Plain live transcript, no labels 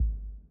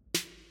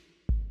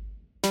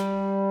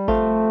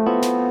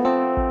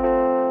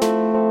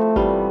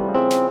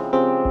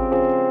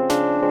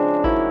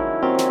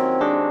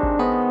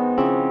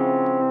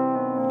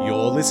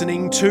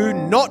listening to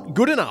Not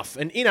Good Enough,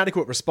 an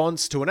inadequate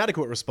response to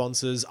inadequate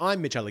responses. I'm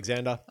Mitch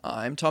Alexander.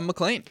 I'm Tom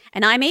McLean.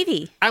 And I'm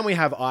Evie. And we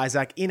have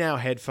Isaac in our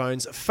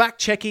headphones,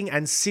 fact-checking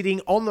and sitting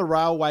on the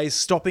railways,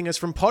 stopping us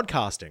from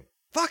podcasting.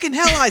 Fucking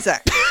hell,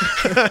 Isaac.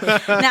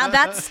 Now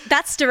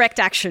that's direct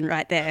action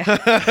right there.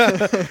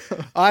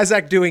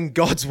 Isaac doing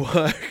God's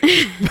work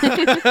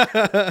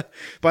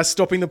by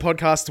stopping the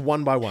podcast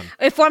one by one.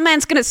 If one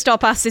man's going to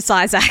stop us, it's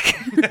Isaac.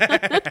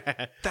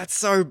 That's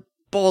so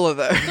baller,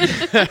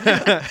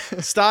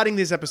 though. Starting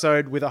this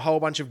episode with a whole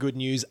bunch of good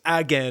news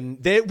again.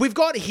 We've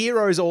got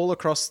heroes all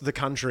across the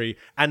country,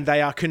 and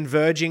they are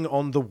converging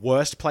on the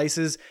worst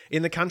places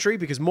in the country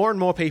because more and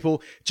more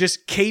people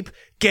just keep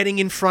getting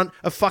in front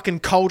of fucking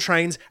coal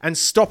trains and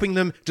stopping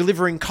them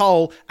delivering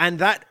coal, and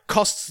that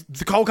costs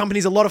the coal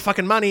companies a lot of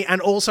fucking money,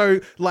 and also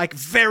like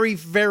very,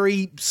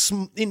 very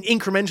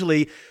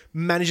incrementally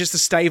manages to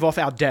stave off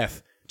our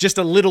death just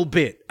a little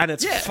bit, and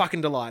it's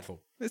fucking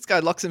delightful. This guy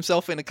locks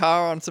himself in a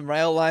car on some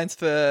rail lines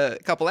for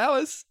a couple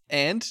hours,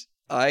 and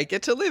I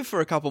get to live for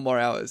a couple more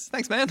hours.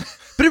 Thanks, man.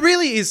 But it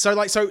really is. So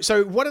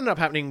what ended up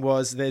happening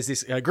was there's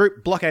this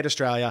group, Blockade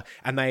Australia,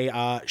 and they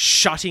are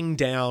shutting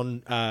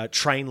down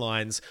train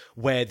lines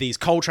where these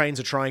coal trains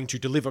are trying to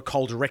deliver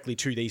coal directly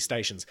to these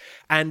stations.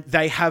 And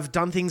they have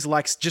done things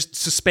like just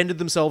suspended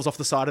themselves off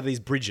the side of these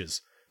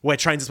bridges where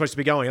trains are supposed to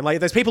be going. And like,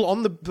 there's people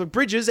on the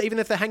bridges, even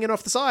if they're hanging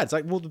off the sides.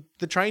 Like, well,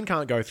 the train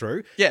can't go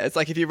through. Yeah, it's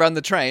like if you run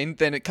the train,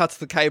 then it cuts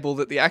the cable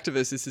that the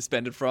activist is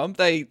suspended from.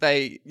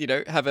 They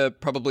have a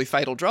probably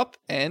fatal drop.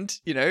 And,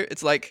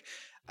 it's like,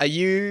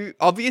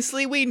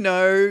 obviously we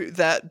know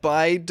that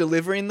by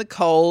delivering the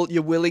coal,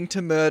 you're willing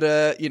to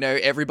murder,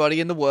 everybody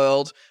in the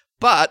world.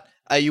 But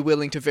are you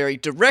willing to very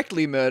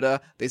directly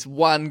murder this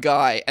one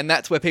guy? And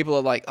that's where people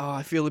are like, oh,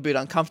 I feel a bit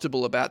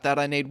uncomfortable about that.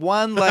 I need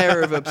one layer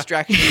of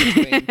abstraction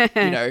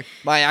between,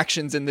 my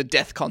actions and the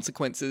death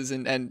consequences.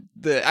 And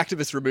the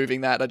activists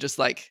removing that are just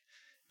like,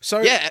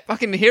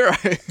 fucking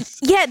heroes.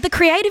 Yeah, the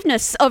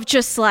creativeness of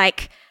just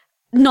like,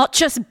 not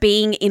just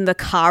being in the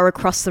car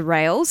across the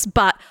rails,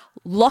 but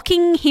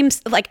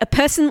a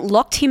person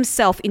locked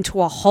himself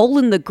into a hole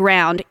in the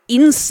ground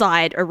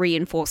inside a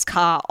reinforced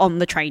car on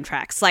the train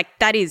tracks. Like,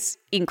 that is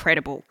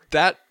incredible.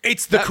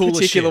 It's the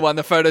coolest particular shit. one,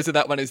 the photos of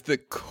that one is the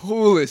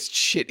coolest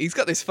shit. He's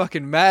got this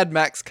fucking Mad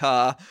Max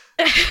car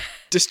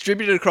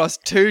distributed across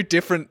two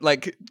different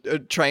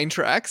train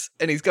tracks,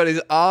 and he's got his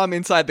arm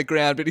inside the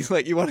ground, but he's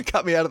like, you want to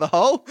cut me out of the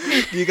hole?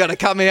 You got to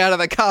cut me out of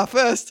the car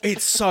first.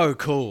 It's so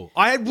cool.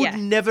 I would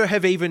never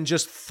have even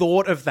just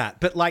thought of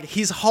that, but like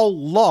his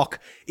whole lock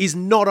is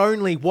not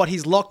only what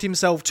he's locked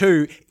himself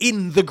to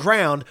in the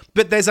ground,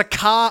 but there's a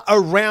car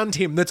around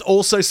him that's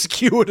also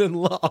secured and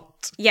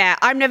locked. Yeah,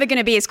 I'm never going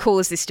to be as cool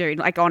as this dude.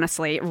 Like,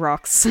 honestly, it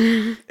rocks.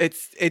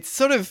 It's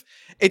sort of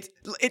it's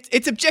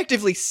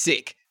objectively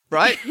sick,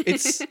 right?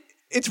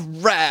 It's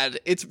rad.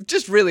 It's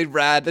just really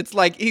rad. It's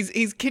like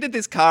he's kitted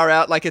this car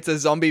out like it's a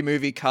zombie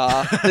movie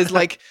car. There's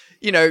like,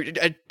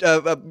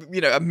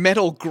 a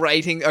metal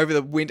grating over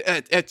the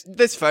window.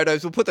 There's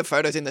photos. We'll put the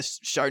photos in the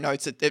show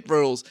notes. It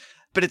rules.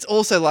 But it's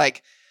also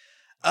like,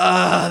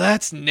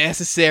 that's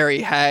necessary,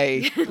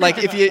 hey. Like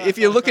if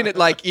you're looking at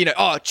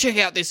check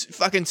out this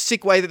fucking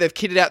sick way that they've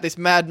kitted out this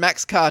Mad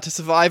Max car to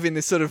survive in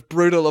this sort of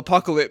brutal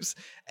apocalypse.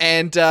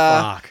 And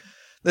Fuck.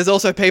 There's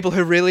also people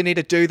who really need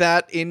to do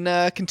that in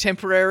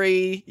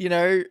contemporary,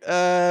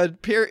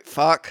 period.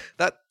 Fuck.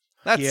 That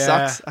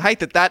sucks. I hate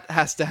that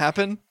has to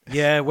happen.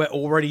 Yeah, we're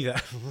already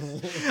there.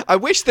 I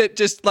wish that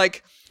just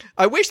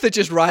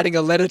writing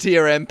a letter to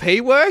your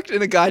MP worked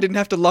and the guy didn't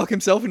have to lock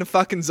himself in a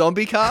fucking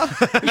zombie car.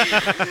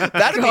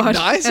 That'd be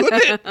nice,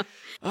 wouldn't it?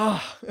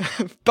 Oh,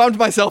 bummed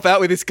myself out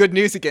with this good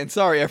news again.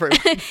 Sorry, everyone.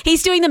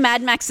 He's doing the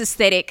Mad Max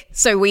aesthetic,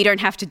 so we don't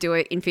have to do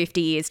it in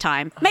 50 years'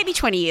 time. Maybe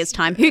 20 years'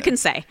 time. Who can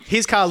say?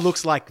 His car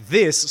looks like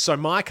this, so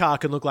my car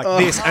can look like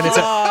this, and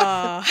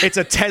it's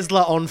a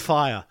Tesla on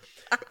fire.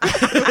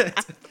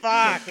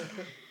 Fuck.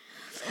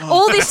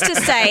 All this to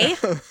say,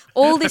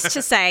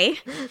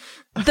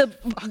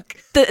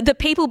 the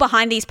people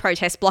behind these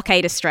protests,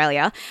 Blockade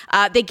Australia,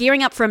 they're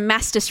gearing up for a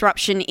mass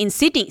disruption in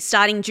Sydney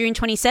starting June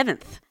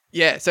 27th.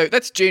 Yeah, so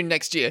that's June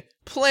next year.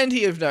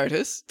 Plenty of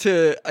notice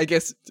to, I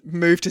guess,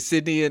 move to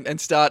Sydney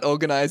and start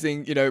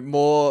organising,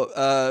 more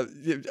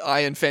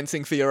iron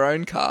fencing for your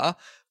own car.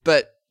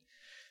 But,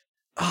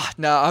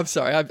 no, I'm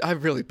sorry. I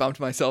really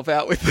bumped myself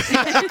out with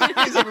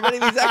because everybody,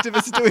 these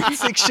activists are doing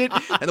sick shit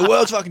and the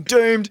world's fucking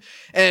doomed.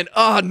 And,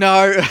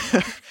 no.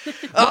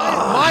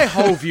 My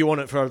whole view on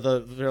it for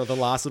the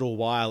last little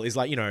while is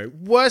like,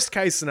 worst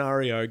case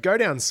scenario, go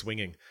down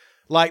swinging.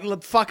 Like,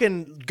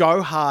 fucking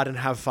go hard and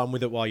have fun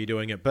with it while you're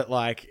doing it. But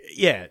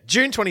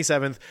June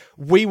 27th,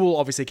 we will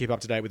obviously keep up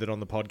to date with it on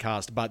the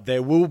podcast, but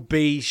there will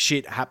be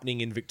shit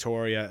happening in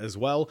Victoria as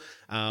well.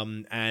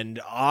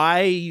 And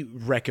I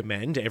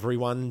recommend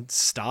everyone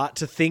start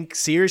to think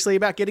seriously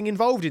about getting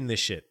involved in this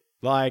shit.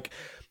 Like,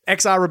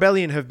 XR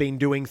Rebellion have been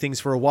doing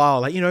things for a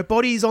while, like,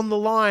 bodies on the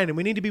line and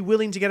we need to be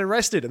willing to get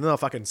arrested. And then they'll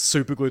fucking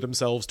super glue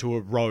themselves to a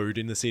road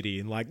in the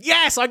city and like,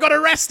 yes, I got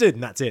arrested.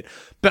 And that's it.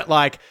 But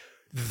like,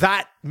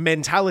 that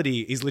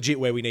mentality is legit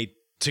where we need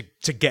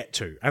to get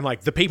to. And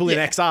like the people in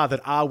XR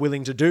that are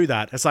willing to do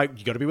that, it's like,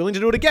 you got to be willing to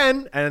do it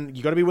again, and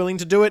you got to be willing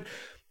to do it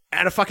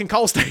at a fucking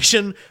coal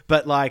station.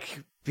 But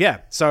like,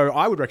 yeah, so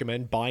I would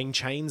recommend buying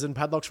chains and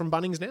padlocks from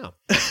Bunnings now.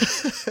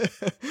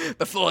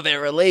 Before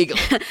they're illegal.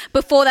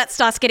 Before that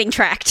starts getting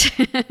tracked.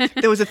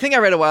 There was a thing I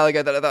read a while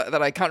ago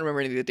that I can't remember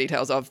any of the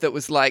details of, that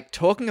was like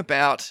talking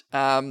about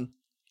the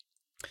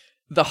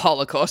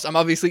Holocaust. I'm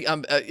obviously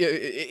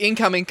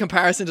incoming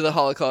comparison to the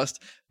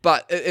Holocaust,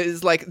 but it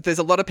is like there's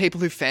a lot of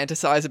people who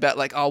fantasize about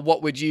like, oh,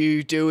 what would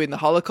you do in the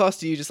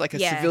Holocaust? Are you just like a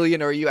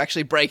civilian, or are you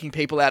actually breaking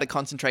people out of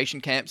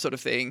concentration camps, sort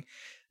of thing?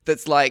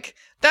 That's like,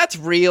 that's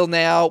real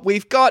now.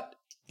 We've got,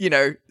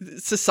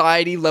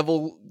 society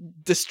level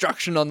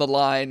destruction on the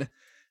line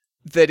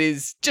that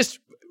is just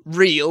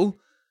real.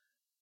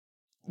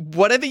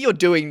 Whatever you're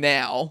doing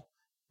now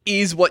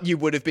is what you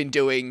would have been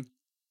doing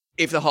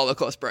if the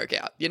Holocaust broke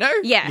out,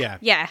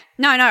 Yeah.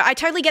 No, I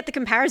totally get the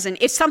comparison.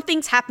 If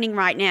something's happening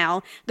right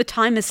now, the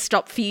time has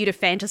stopped for you to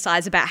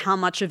fantasize about how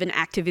much of an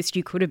activist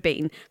you could have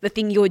been. The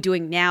thing you're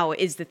doing now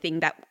is the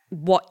thing that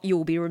what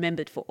you'll be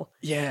remembered for.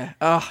 Yeah.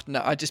 Oh, no,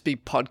 I'd just be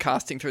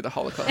podcasting through the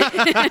Holocaust.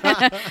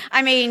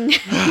 I mean...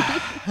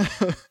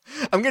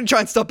 I'm going to try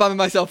and stop bumming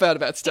myself out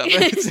about stuff.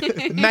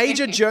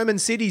 Major German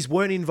cities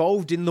weren't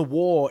involved in the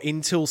war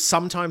until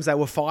sometimes they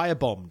were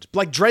firebombed.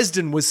 Like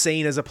Dresden was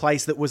seen as a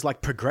place that was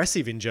like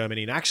progressive in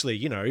Germany. And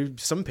actually,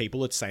 some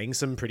people are saying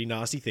some pretty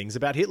nasty things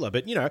about Hitler.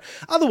 But,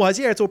 otherwise,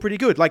 yeah, it's all pretty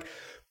good. Like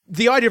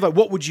the idea of like,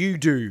 what would you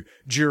do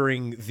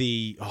during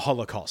the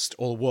Holocaust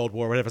or World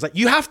War or whatever? It's like,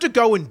 you have to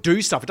go and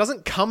do stuff. It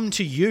doesn't come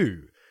to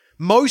you.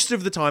 Most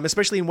of the time,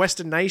 especially in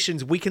Western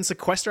nations, we can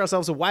sequester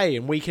ourselves away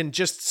and we can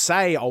just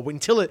say,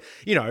 until it,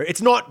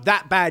 it's not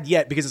that bad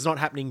yet because it's not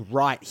happening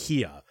right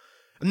here.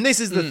 And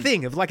this is the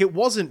thing of like, it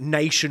wasn't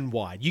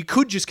nationwide. You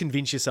could just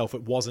convince yourself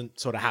it wasn't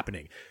sort of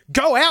happening.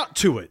 Go out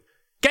to it.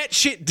 Get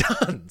shit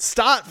done.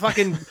 Start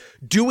fucking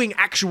doing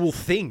actual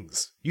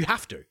things. You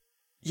have to.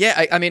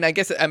 Yeah, I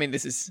guess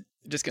this is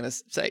just going to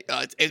say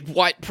it's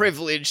white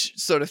privilege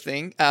sort of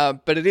thing.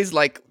 But it is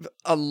like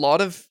a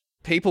lot of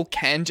people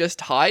can just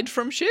hide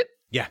from shit.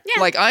 Yeah.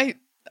 Like I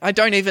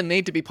don't even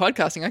need to be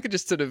podcasting. I could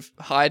just sort of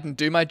hide and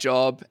do my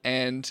job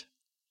and,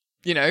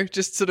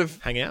 just sort of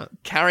hang out,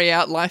 carry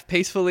out life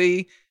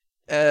peacefully,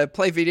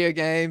 play video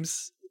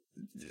games.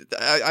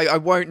 I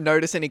won't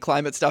notice any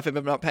climate stuff if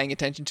I'm not paying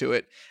attention to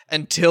it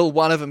until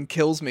one of them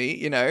kills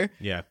me,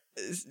 Yeah.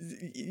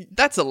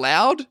 That's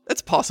allowed.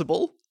 That's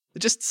possible. It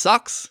just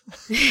sucks.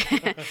 No,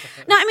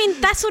 I mean,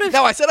 that sort of...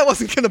 No, I said I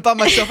wasn't going to bum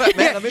myself out,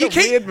 man. I'm in a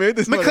weird mood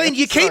this morning. McLean,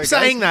 you keep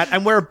saying that,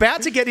 and we're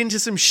about to get into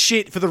some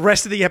shit for the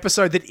rest of the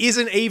episode that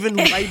isn't even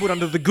labelled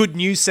under the good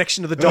news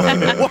section of the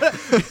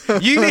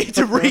document. You need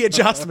to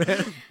readjust,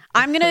 man.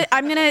 I'm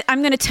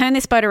gonna turn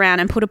this boat around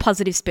and put a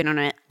positive spin on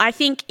it. I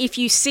think if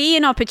you see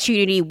an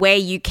opportunity where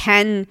you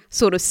can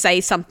sort of say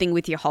something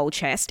with your whole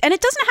chest, and it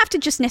doesn't have to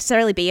just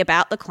necessarily be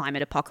about the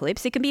climate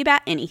apocalypse, it can be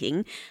about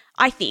anything.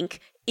 I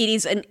think it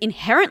is an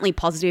inherently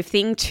positive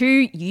thing to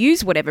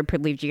use whatever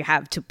privilege you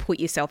have to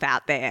put yourself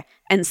out there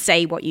and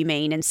say what you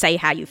mean and say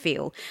how you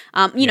feel.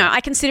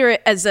 I consider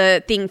it as a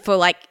thing for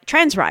like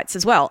trans rights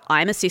as well.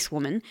 I'm a cis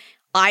woman.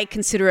 I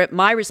consider it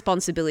my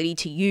responsibility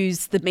to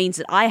use the means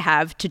that I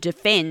have to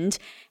defend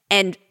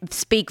and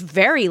speak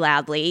very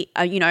loudly,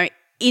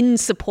 in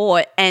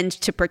support and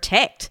to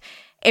protect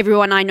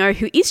everyone I know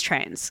who is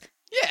trans.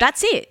 Yeah.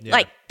 That's it. Yeah.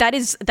 Like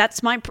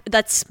that's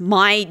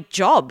my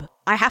job.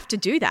 I have to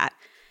do that.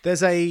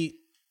 There's a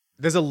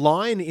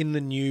line in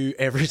the new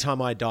Every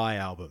Time I Die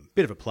album,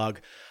 bit of a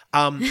plug,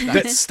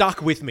 that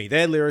stuck with me.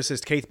 Their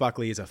lyricist, Keith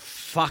Buckley, is a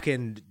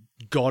fucking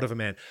god of a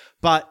man.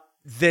 But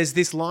there's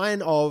this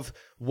line of,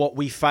 what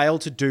we fail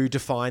to do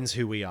defines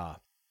who we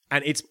are.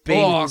 And it's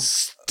been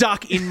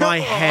stuck in my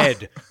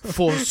head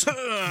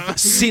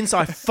since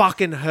I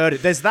fucking heard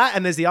it. There's that,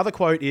 and there's the other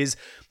quote is,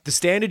 the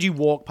standard you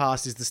walk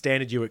past is the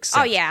standard you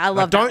accept. Oh yeah, I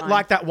love that. I don't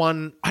like that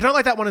one. I don't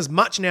like that one as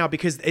much now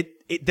because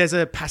there's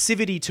a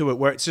passivity to it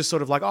where it's just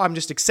sort of like, I'm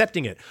just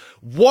accepting it.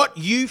 What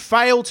you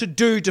fail to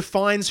do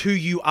defines who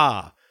you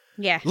are.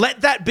 Yeah.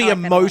 Let that be a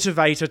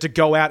motivator to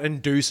go out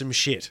and do some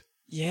shit.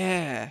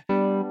 Yeah.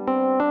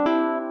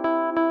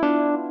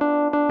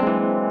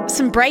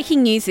 Some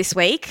breaking news this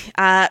week.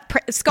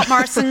 Scott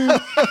Morrison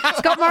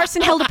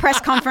held a press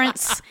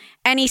conference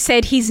and he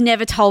said he's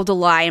never told a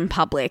lie in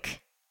public.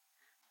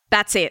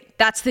 That's it.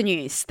 That's the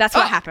news. That's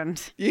what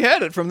happened. You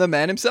heard it from the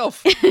man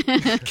himself.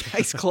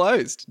 Case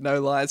closed.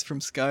 No lies from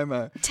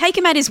ScoMo. Take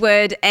him at his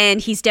word, and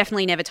he's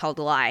definitely never told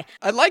a lie.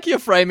 I like your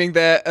framing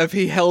there of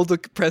he held a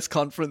press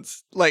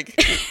conference. Like,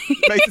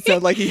 makes it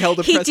sound like he held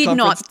a press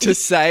conference to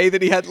say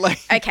that he had like...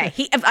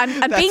 Okay,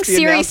 I'm being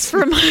serious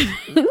for a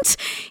moment.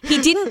 He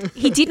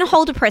didn't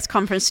hold a press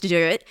conference to do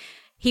it.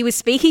 He was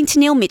speaking to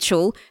Neil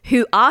Mitchell,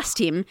 who asked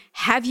him,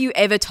 have you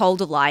ever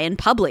told a lie in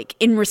public,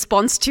 in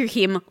response to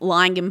him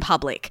lying in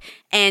public?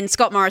 And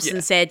Scott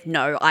Morrison said,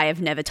 no, I have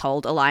never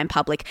told a lie in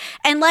public.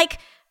 And like,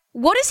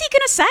 What is he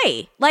going to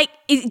say? Like,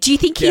 do you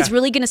think he's Yeah.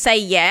 really going to say,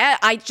 yeah,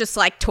 I just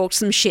like talk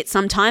some shit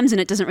sometimes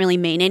and it doesn't really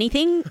mean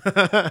anything?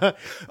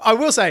 I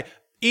will say,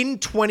 in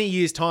 20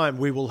 years' time,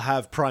 we will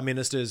have prime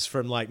ministers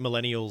from like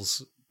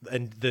millennials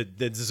and the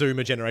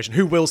Zoomer generation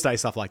who will say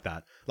stuff like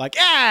that. Like,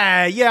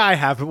 yeah, I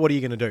have, but what are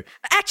you going to do?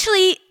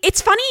 Actually,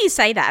 it's funny you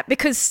say that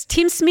because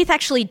Tim Smith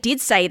actually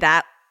did say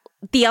that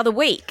the other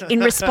week in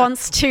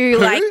response to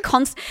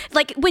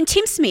like when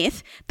Tim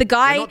Smith, the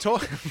guy, We're not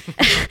talking.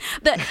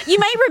 you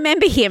may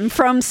remember him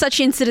from such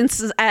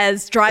incidents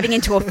as driving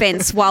into a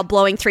fence while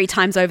blowing 3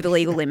 times over the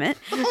legal limit.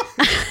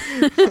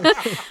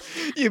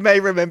 You may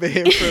remember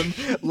him from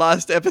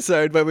last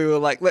episode where we were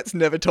like, let's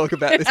never talk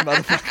about this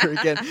motherfucker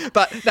again.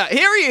 But no,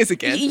 here he is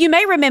again. You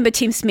may remember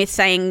Tim Smith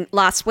saying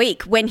last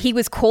week when he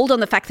was called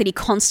on the fact that he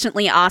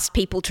constantly asked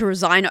people to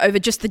resign over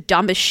just the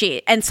dumbest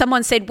shit. And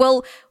someone said,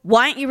 well,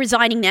 why aren't you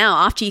resigning now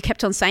after you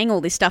kept on saying all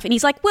this stuff? And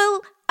he's like,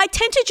 well, I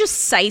tend to just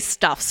say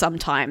stuff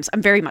sometimes.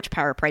 I'm very much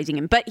paraphrasing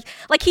him, but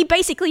like he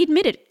basically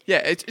admitted it. Yeah,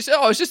 it's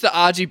just the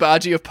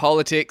argy-bargy of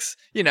politics,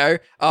 you know.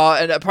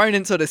 An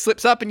opponent sort of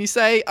slips up and you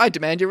say, I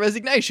demand your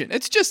resignation.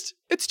 It's just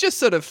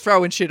sort of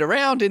throwing shit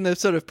around in the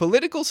sort of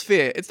political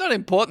sphere. It's not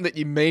important that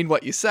you mean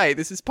what you say.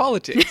 This is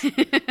politics.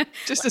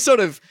 Just a sort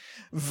of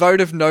vote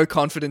of no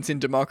confidence in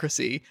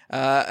democracy.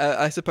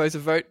 I suppose a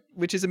vote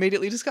which is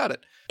immediately discarded.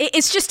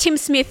 It's just Tim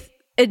Smith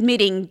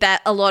admitting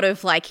that a lot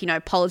of like, you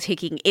know,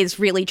 politicking is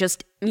really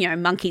just, you know,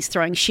 monkeys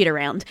throwing shit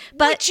around.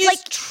 But Which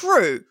is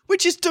true.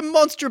 Which is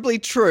demonstrably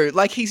true.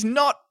 Like, he's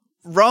not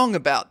wrong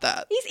about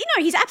that.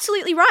 he's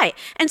absolutely right.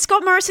 And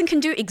Scott Morrison can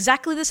do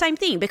exactly the same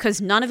thing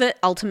because none of it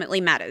ultimately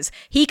matters.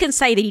 He can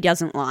say that he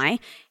doesn't lie.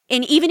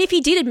 And even if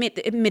he did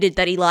admitted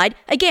that he lied,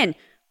 again,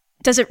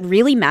 does it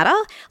really matter?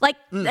 Like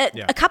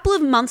a couple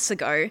of months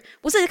ago,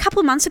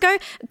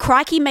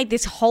 Crikey made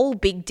this whole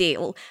big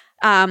deal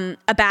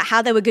about how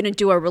they were going to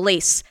do a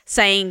release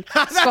saying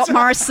Scott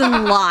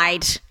Morrison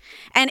lied.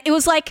 And it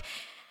was like,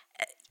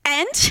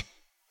 and?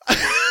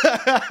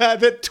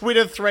 The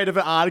Twitter thread of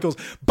articles.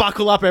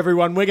 Buckle up,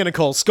 everyone. We're going to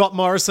call Scott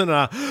Morrison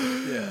a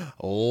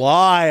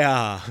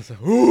liar.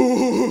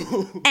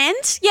 Ooh.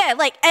 And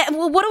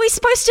well, what are we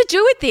supposed to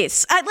do with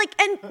this?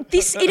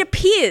 It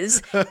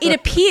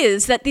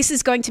appears that this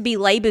is going to be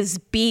Labor's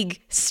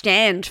big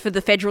stand for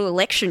the federal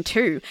election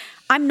too.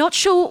 I'm not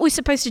sure what we're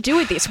supposed to do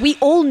with this. We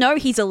all know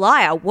he's a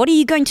liar. What are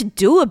you going to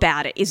do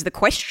about it is the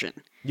question.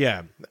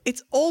 Yeah.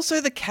 It's also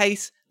the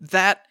case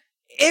that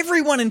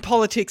everyone in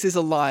politics is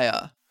a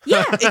liar.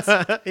 Yeah.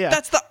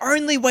 That's the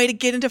only way to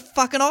get into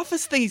fucking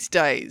office these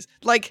days.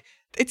 Like,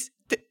 it's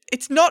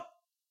not...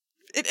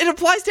 It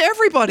applies to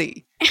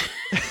everybody.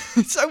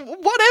 So,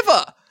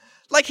 whatever.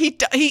 Like, he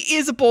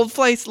is a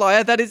bald-faced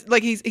liar. That is,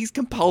 like, he's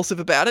compulsive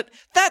about it.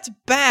 That's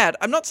bad.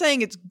 I'm not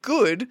saying it's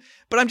good,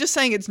 but I'm just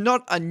saying it's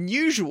not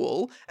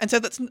unusual, and so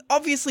that's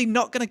obviously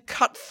not going to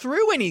cut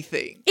through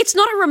anything. It's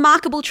not a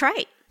remarkable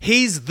trait.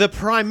 He's the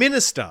prime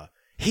minister.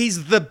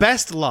 He's the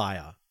best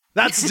liar.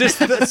 That's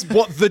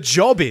what the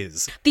job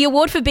is. The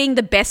award for being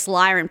the best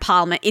liar in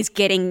Parliament is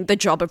getting the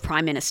job of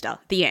Prime Minister.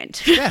 The end.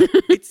 Yeah.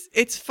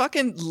 It's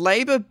fucking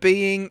Labor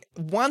being,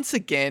 once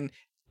again,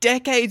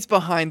 decades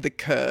behind the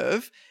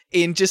curve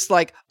in just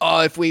like,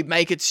 oh, if we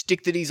make it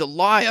stick that he's a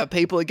liar,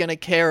 people are going to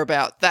care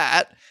about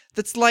that.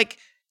 That's like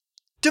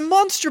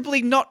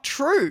demonstrably not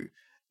true.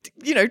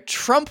 You know,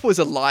 Trump was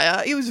a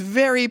liar. He was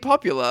very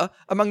popular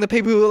among the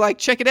people who were like,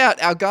 check it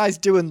out, our guy's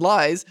doing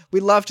lies. We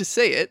love to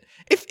see it.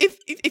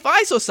 If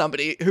I saw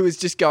somebody who was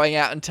just going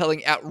out and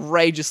telling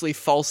outrageously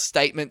false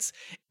statements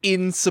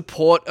in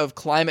support of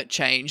climate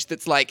change,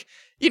 that's like,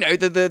 you know,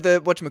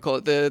 the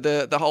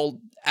whatchamacallit, the whole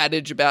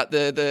adage about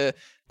a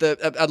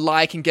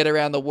lie can get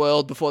around the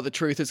world before the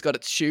truth has got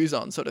its shoes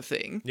on sort of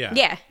thing.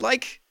 Yeah.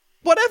 Like,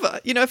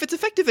 whatever. You know, if it's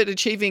effective at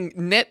achieving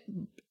net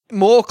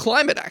more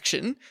climate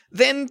action,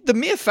 then the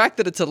mere fact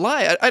that it's a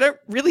lie, I don't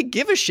really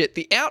give a shit.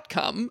 The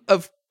outcome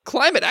of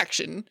climate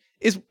action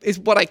is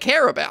what I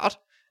care about,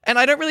 and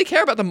I don't really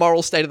care about the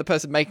moral state of the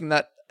person making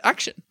that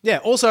action. Yeah.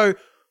 Also,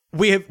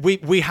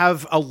 we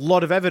have a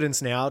lot of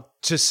evidence now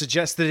to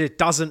suggest that it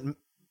doesn't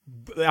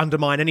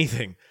undermine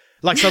anything.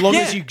 Like, so long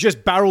as you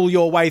just barrel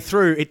your way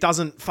through, it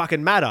doesn't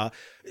fucking matter.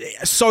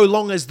 So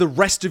long as the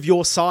rest of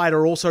your side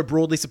are also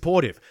broadly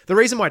supportive. The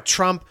reason why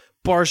Trump,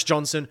 Boris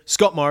Johnson,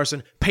 Scott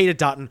Morrison, Peter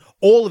Dutton,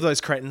 all of those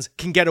cretins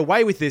can get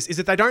away with this is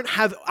that they don't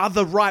have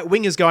other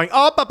right-wingers going,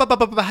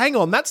 oh, hang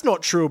on, that's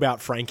not true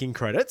about franking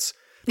credits.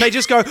 They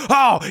just go,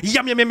 oh,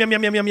 yum, yum, yum, yum,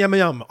 yum, yum, yum,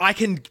 yum. I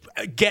can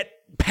get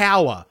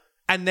power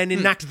and then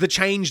enact the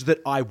change that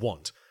I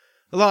want.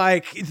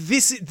 Like,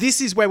 this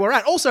is where we're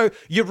at. Also,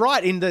 you're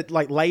right in that,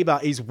 like, Labor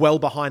is well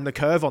behind the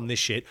curve on this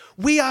shit.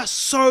 We are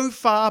so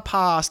far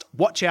past,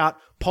 watch out,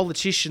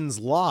 politicians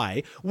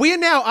lie. We are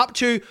now up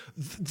to,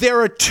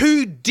 there are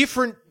two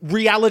different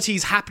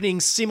realities happening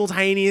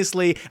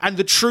simultaneously, and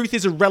the truth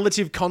is a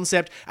relative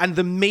concept, and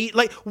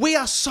we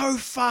are so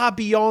far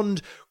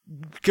beyond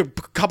a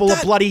couple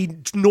of bloody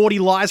naughty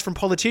lies from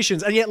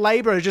politicians, and yet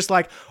Labor are just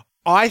like,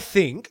 I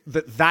think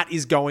that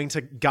is going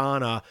to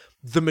garner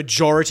the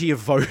majority of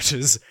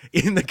voters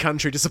in the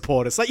country to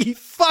support us. Like, you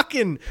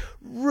fucking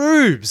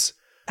rubes.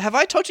 Have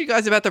I told you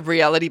guys about the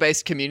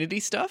reality-based community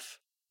stuff?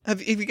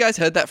 Have you guys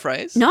heard that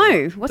phrase?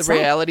 No, what's the that?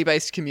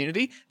 reality-based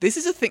community? This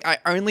is a thing. I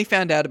only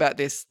found out about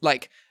this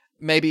like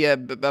maybe a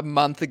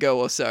month ago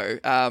or so.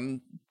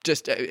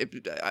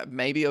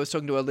 Maybe I was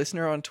talking to a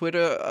listener on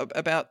Twitter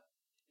about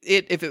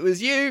it. If it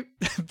was you,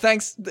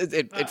 thanks.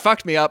 It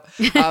fucked me up.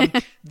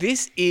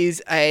 This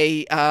is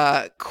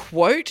a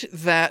quote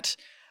that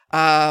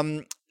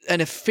an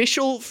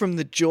official from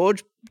the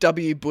George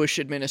W. Bush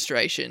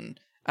administration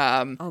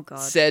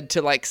said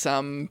to like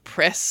some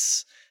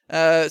press,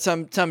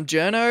 some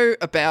journo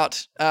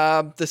about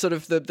the sort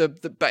of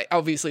the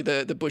obviously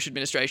the Bush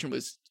administration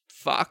was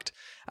fucked.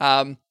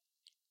 Here's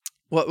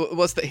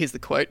the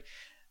quote.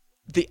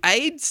 The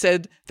aide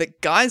said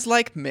that guys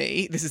like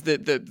me, this is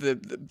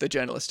the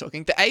journalist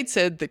talking, the aide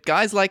said that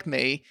guys like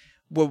me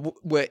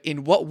were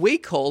in what we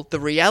call the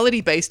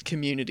reality-based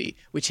community,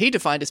 which he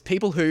defined as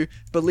people who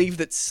believe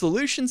that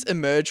solutions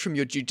emerge from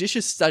your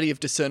judicious study of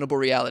discernible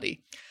reality.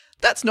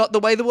 That's not the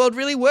way the world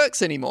really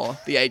works anymore,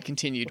 the aide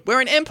continued.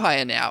 We're an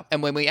empire now,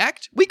 and when we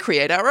act, we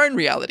create our own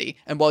reality.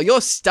 And while you're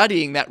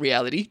studying that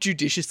reality,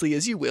 judiciously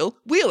as you will,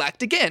 we'll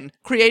act again,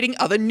 creating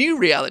other new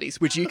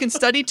realities, which you can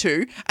study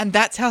too, and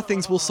that's how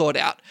things will sort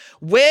out.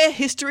 We're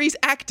history's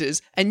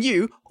actors, and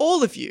you,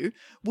 all of you,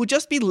 will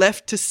just be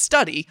left to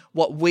study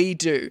what we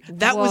do.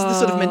 That was the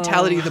sort of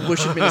mentality of the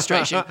Bush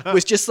administration,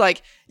 was just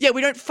like, yeah,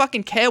 we don't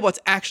fucking care what's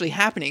actually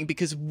happening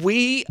because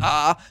we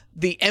are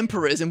the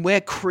emperors and we're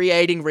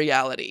creating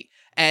reality.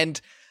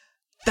 And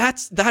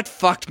that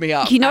fucked me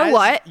up. You know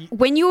what?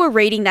 When you were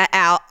reading that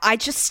out, I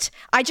just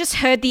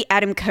heard the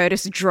Adam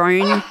Curtis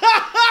drone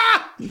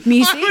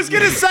music. I was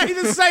going to say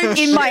the same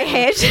in my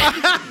head.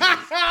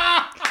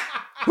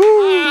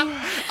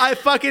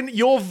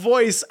 Your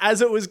voice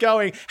as it was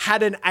going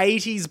had an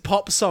 80s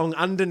pop song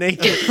underneath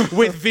it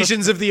with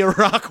visions of the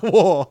Iraq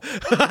War.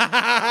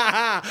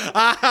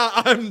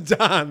 I'm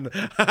done.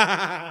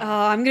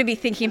 I'm going to be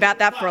thinking about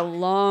that for a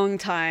long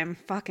time.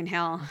 Fucking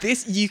hell.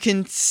 You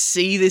can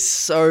see this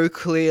so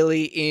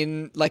clearly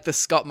in like the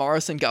Scott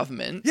Morrison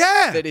government.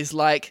 Yeah. That is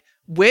like,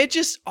 we're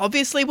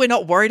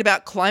not worried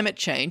about climate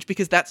change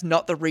because that's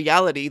not the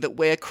reality that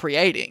we're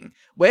creating.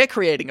 We're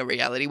creating a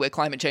reality where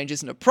climate change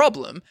isn't a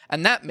problem,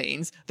 and that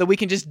means that we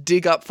can just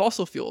dig up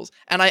fossil fuels.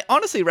 And I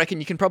honestly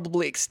reckon you can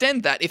probably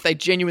extend that if they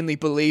genuinely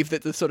believe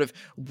that the sort of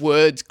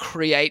words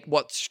create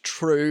what's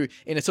true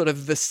in a sort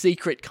of the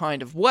secret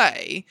kind of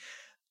way.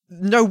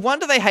 No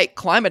wonder they hate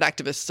climate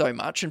activists so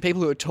much and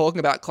people who are talking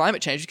about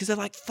climate change because they're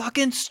like,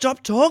 fucking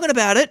stop talking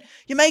about it.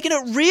 You're making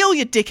it real,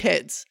 you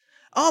dickheads.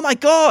 Oh my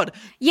God.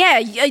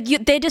 Yeah,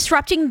 they're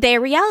disrupting their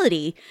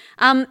reality.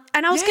 And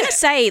I was going to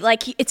say,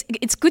 like,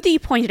 it's good that you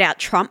pointed out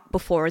Trump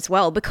before as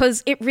well,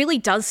 because it really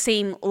does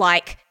seem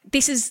like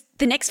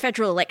the next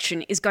federal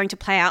election is going to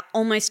play out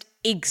almost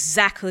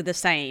exactly the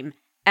same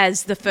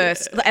as the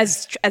first,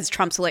 as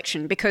Trump's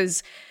election,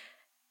 because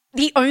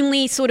the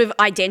only sort of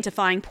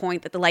identifying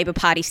point that the Labor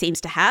Party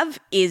seems to have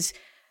is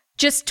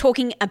just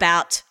talking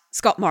about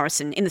Scott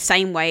Morrison in the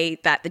same way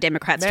that the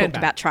Democrats talked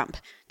about Trump.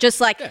 Just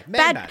like,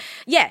 man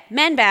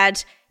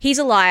bad, he's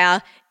a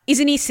liar,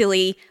 isn't he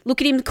silly,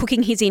 look at him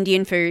cooking his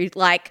Indian food,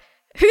 like,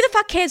 who the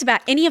fuck cares about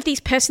any of these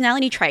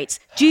personality traits?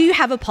 Do you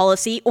have a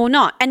policy or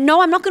not? And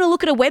no, I'm not going to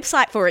look at a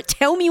website for it.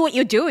 Tell me what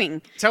you're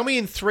doing. Tell me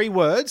in 3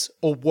 words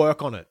or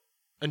work on it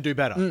and do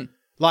better.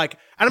 Like,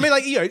 and I mean,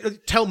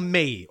 like, tell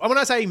me. When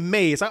I say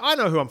me, it's like, I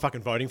know who I'm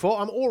fucking voting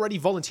for. I'm already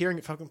volunteering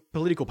at fucking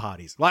political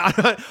parties. Like,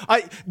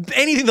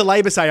 anything the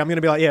Labor say, I'm going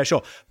to be like, yeah,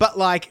 sure. But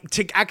like,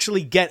 to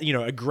actually get,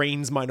 a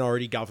Greens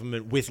minority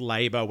government with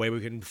Labor where we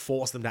can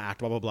force them to act,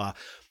 blah, blah, blah.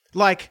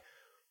 Like,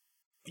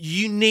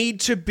 you need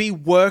to be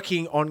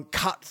working on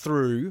cut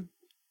through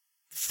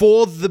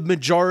for the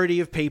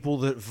majority of people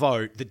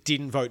that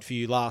didn't vote for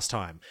you last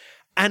time.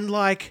 And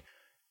like,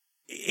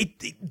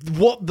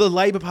 what the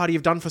Labor Party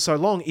have done for so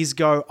long is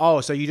go, oh,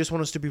 so you just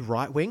want us to be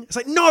right-wing? It's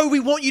like, no, we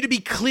want you to be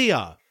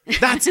clear.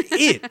 That's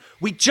it.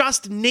 We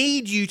just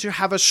need you to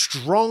have a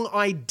strong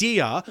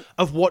idea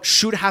of what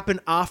should happen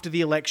after the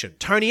election.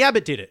 Tony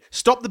Abbott did it.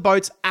 Stop the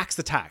boats, axe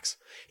the tax.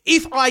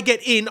 If I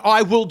get in,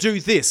 I will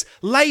do this.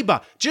 Labor,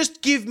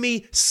 just give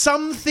me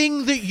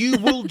something that you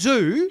will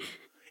do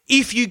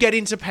if you get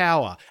into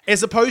power,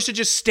 as opposed to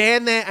just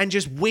stand there and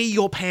just wee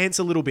your pants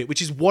a little bit, which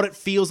is what it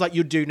feels like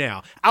you'd do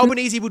now.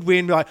 Albanese would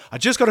win, like, I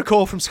just got a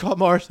call from Scott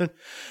Morrison,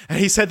 and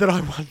he said that I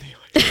won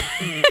the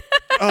election.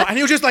 And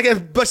he was just like a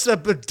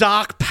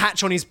dark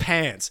patch on his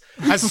pants,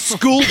 as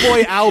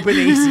schoolboy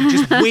Albanese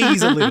just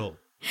wheeze a little.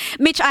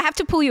 Mitch, I have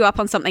to pull you up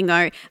on something,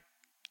 though.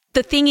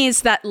 The thing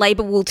is that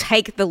Labor will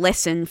take the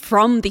lesson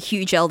from the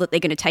huge L that they're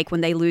going to take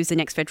when they lose the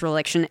next federal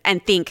election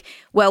and think,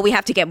 well, we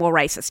have to get more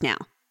racist now.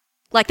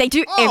 Like they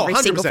do every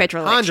single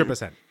federal election.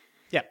 100%.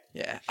 Yeah.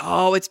 Yeah.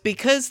 Oh, it's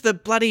because the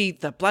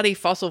bloody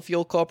fossil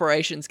fuel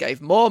corporations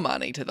gave more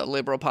money to the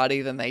Liberal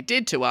Party than they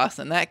did to us,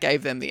 and that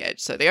gave them the edge.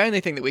 So the only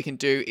thing that we can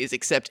do is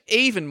accept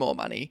even more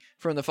money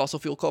from the fossil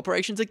fuel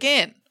corporations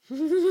again.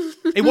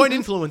 It won't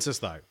influence us,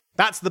 though.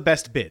 That's the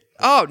best bit.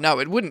 Oh, no,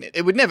 it wouldn't.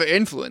 It would never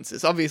influence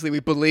us. Obviously, we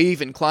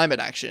believe in climate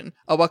action.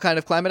 Oh, what kind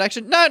of climate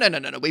action? No.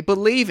 We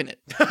believe in it.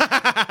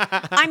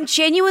 I'm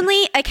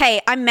genuinely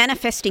I'm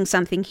manifesting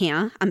something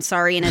here. I'm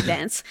sorry in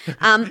advance.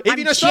 I'm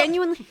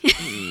genuinely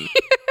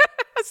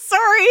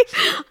sorry.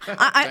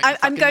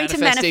 I'm going to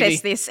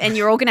manifest this, and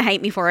you're all going to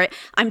hate me for it.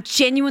 I'm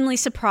genuinely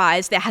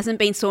surprised there hasn't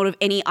been sort of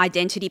any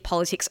identity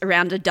politics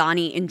around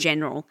Adani in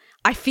general.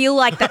 I feel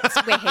like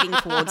we're heading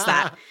towards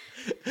that.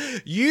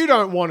 You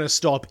don't want to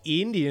stop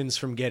Indians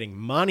from getting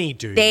money,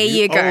 do you? There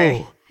you go.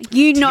 Oh,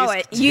 you know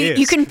it.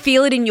 You can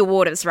feel it in your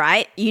waters,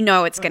 right? You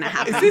know it's going to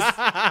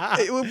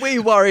happen. Were we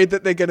worried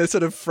that they're going to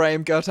sort of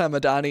frame Gautam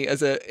Adani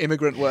as an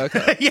immigrant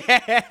worker?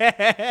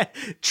 Yeah.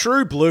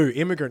 True blue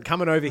immigrant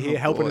coming over here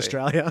helping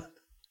Australia.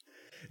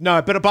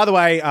 No, but by the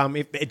way,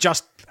 it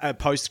just a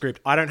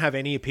postscript. I don't have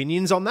any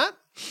opinions on that.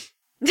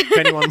 If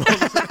anyone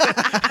wants,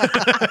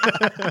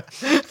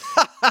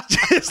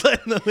 just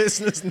letting the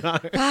listeners know.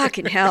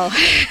 Fucking hell.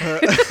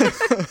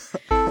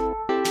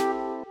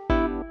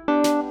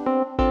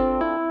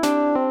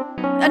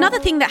 Another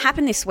thing that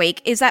happened this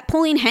week is that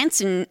Pauline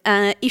Hanson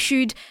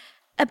issued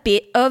a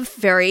bit of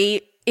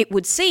very, it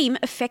would seem,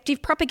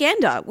 effective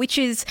propaganda, which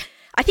is,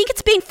 I think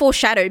it's been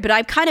foreshadowed, but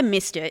I've kind of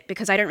missed it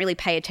because I don't really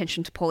pay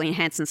attention to Pauline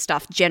Hanson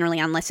stuff generally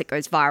unless it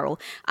goes viral.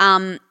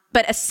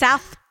 But a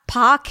South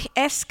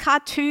Park-esque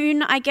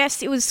cartoon, I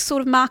guess it was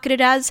sort of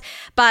marketed as,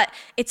 but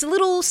it's a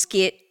little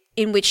skit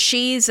in which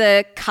she's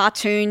a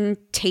cartoon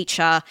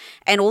teacher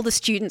and all the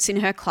students in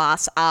her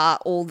class are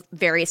all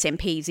various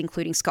MPs,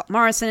 including Scott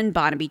Morrison,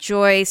 Barnaby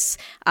Joyce,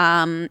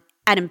 Adam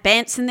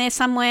Banks in there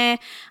somewhere.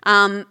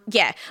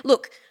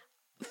 Look,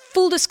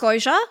 full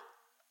disclosure,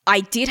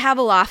 I did have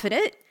a laugh at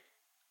it.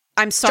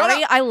 I'm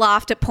sorry I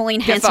laughed at Pauline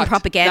Hanson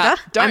propaganda.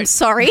 Don't. I'm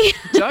sorry.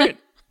 Don't.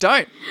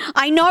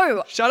 I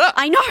know. Shut up.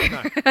 I know.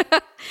 No.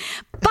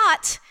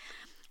 But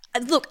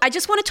look, I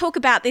just want to talk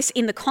about this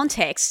in the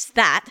context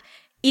that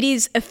it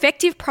is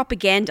effective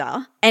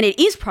propaganda, and it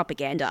is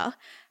propaganda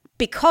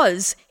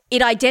because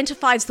it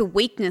identifies the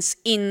weakness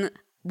in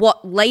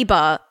what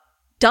Labor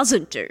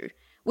doesn't do,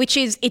 which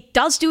is it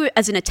does do it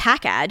as an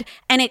attack ad,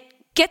 and it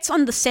gets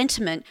on the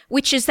sentiment,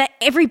 which is that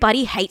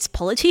everybody hates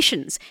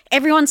politicians.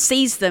 Everyone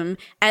sees them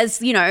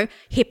as,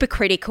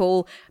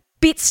 hypocritical,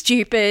 bit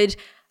stupid,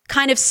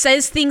 kind of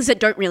says things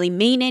that don't really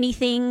mean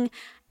anything.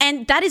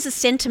 And that is a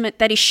sentiment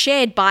that is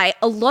shared by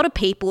a lot of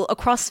people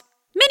across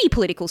many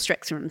political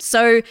spectrums.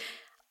 So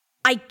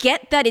I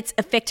get that it's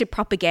effective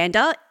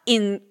propaganda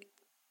in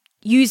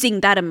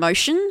using that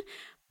emotion,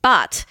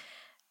 but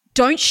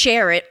don't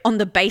share it on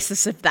the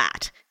basis of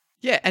that.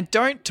 Yeah, and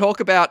don't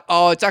talk about,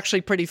 it's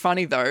actually pretty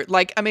funny though.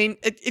 Like, I mean,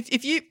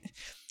 if you,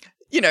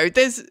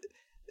 there's,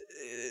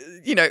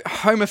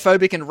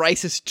 homophobic and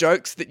racist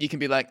jokes that you can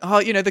be like,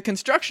 the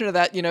construction of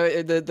that,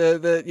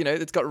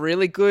 it's got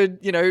really good,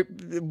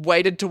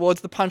 weighted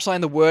towards the punchline.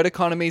 The word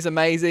economy is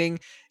amazing.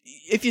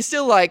 If you're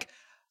still like,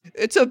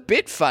 it's a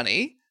bit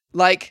funny,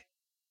 like,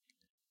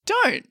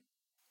 don't.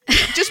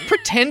 Just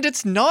pretend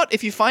it's not.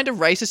 If you find a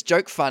racist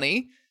joke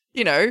funny,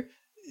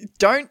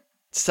 don't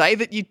say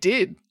that you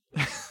did.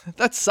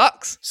 That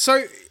sucks.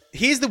 So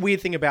here's the weird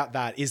thing about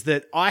that is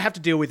that I have to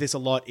deal with this a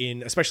lot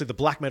in, especially the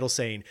black metal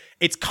scene.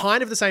 It's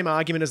kind of the same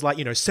argument as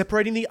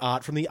separating the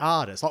art from the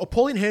artist. Like,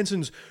 Pauline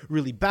Hanson's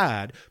really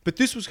bad, but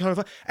this was kind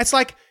of, it's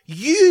like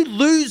you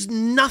lose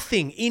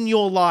nothing in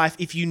your life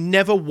if you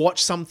never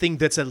watch something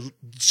that's a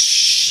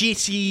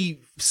shitty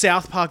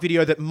South Park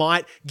video that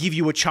might give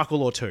you a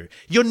chuckle or two.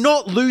 You're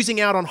not losing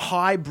out on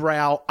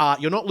highbrow art.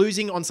 You're not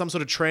losing on some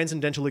sort of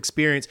transcendental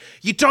experience.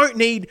 You don't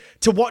need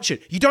to watch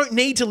it. You don't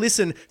need to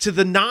listen to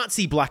the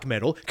Nazi black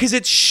metal because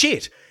it's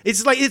shit.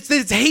 It's like,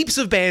 there's heaps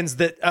of bands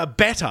that are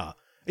better.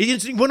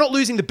 We're not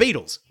losing the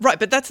Beatles. Right,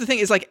 but that's the thing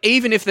is like,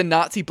 even if the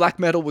Nazi black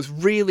metal was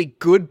really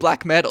good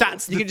black metal,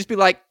 you can just be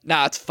like,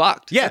 nah, it's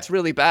fucked. Yeah. It's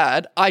really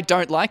bad. I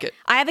don't like it.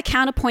 I have a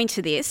counterpoint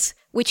to this,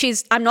 which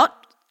is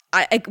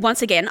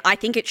once again, I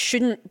think it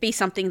shouldn't be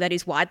something that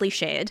is widely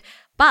shared,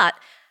 but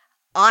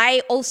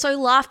I also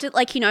laughed at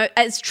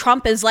as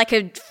Trump as like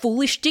a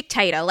foolish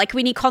dictator, like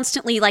when he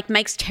constantly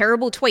makes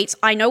terrible tweets.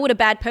 I know what a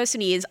bad person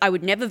he is. I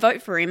would never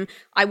vote for him.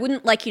 I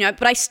wouldn't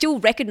but I still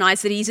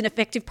recognize that he's an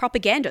effective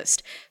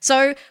propagandist.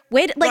 So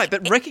right,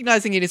 but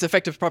recognizing it as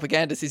effective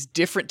propagandist is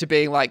different to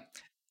being like,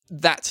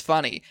 that's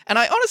funny. And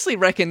I honestly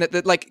reckon that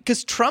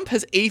because Trump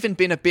has even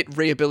been a bit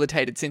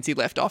rehabilitated since he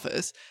left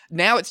office.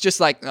 Now it's just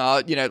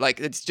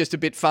it's just a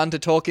bit fun to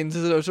talk into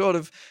the sort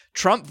of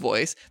Trump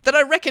voice that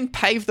I reckon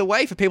paved the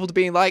way for people to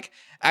be like,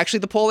 actually,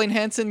 the Pauline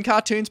Hanson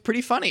cartoon's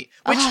pretty funny.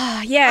 Which,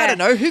 I don't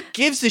know, who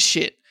gives a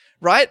shit?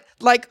 right?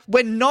 Like,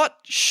 we're not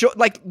short,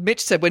 like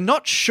Mitch said, we're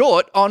not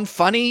short on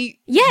funny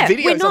we're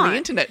videos on not. the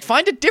internet.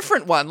 Find a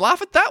different one.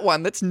 Laugh at that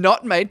one that's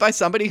not made by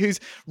somebody who's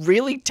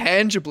really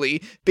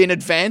tangibly been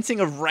advancing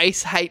a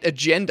race hate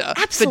agenda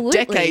Absolutely. for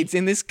decades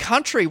in this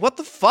country. What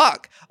the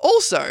fuck?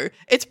 Also,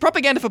 it's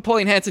propaganda for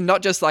Pauline Hanson,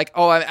 not just like,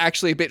 oh, I'm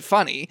actually a bit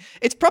funny.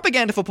 It's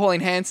propaganda for Pauline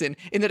Hanson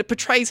in that it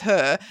portrays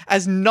her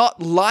as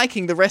not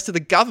liking the rest of the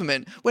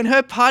government when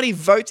her party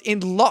votes in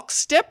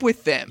lockstep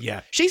with them.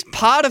 Yeah. She's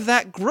part of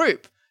that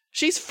group.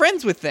 She's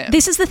friends with them.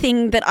 This is the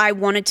thing that I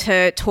wanted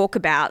to talk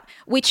about,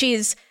 which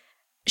is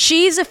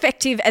she is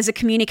effective as a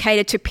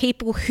communicator to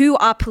people who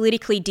are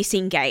politically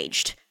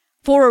disengaged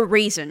for a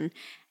reason.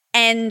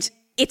 And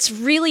it's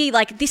really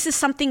like, this is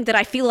something that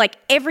I feel like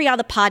every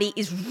other party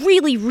is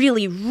really,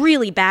 really,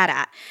 really bad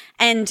at.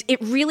 And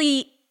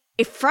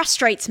it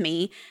frustrates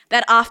me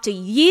that after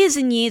years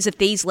and years of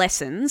these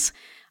lessons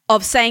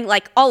of saying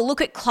like, oh,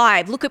 look at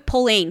Clive, look at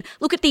Pauline,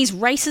 look at these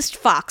racist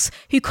fucks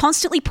who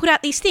constantly put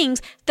out these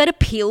things that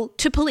appeal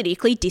to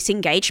politically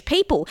disengaged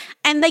people.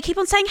 And they keep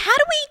on saying, how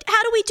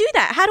do we do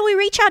that? How do we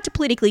reach out to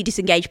politically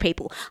disengaged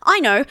people?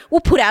 I know,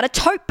 we'll put out a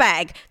tote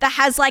bag that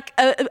has like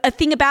a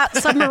thing about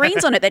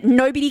submarines on it that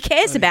nobody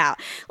cares about.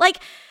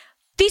 Like,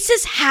 this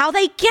is how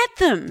they get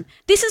them.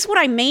 This is what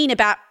I mean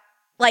about,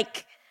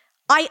 like,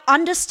 I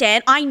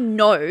understand, I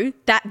know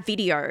that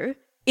video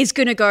is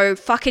going to go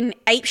fucking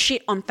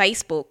apeshit on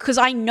Facebook because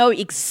I know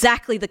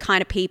exactly the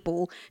kind of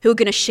people who are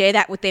going to share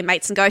that with their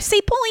mates and go,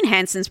 see, Pauline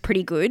Hanson's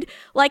pretty good.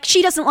 Like,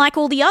 she doesn't like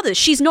all the others.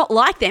 She's not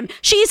like them.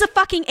 She is a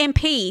fucking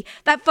MP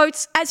that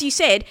votes, as you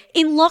said,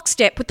 in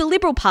lockstep with the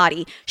Liberal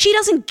Party. She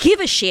doesn't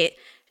give a shit.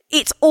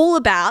 It's all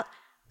about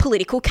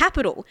political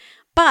capital.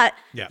 But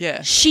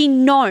she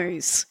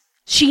knows,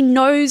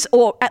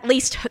 or at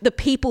least the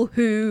people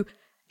who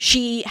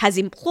she has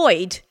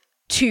employed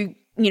to,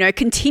 you know,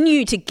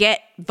 continue to get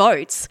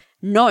votes,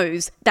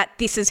 knows that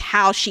this is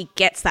how she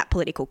gets that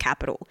political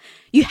capital.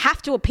 You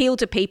have to appeal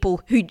to people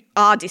who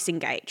are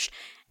disengaged.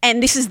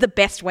 And this is the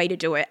best way to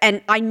do it.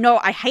 And I know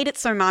I hate it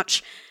so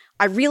much.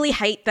 I really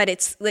hate that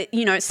it's,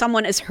 you know,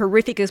 someone as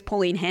horrific as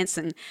Pauline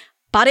Hanson,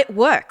 but it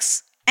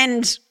works.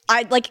 And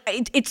I like,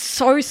 it's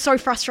so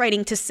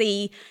frustrating to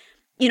see,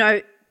 you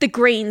know, the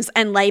Greens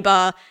and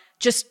Labor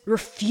just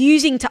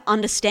refusing to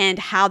understand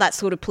how that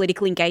sort of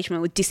political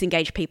engagement with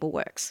disengaged people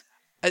works.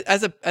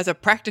 As a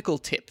practical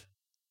tip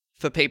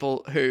for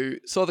people who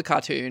saw the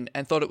cartoon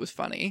and thought it was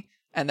funny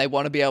and they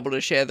want to be able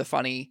to share the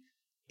funny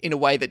in a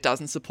way that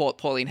doesn't support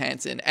Pauline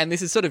Hanson, and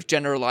this is sort of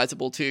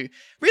generalizable to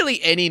really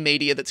any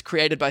media that's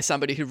created by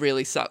somebody who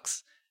really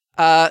sucks,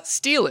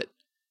 steal it.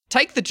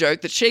 Take the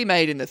joke that she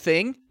made in the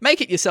thing,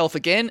 make it yourself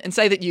again, and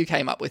say that you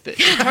came up with it.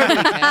 You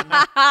totally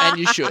can, and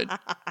you should.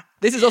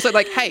 This is also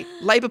like, hey,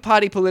 Labour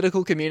Party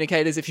political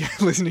communicators, if you're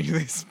listening to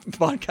this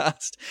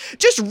podcast,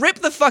 just rip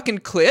the fucking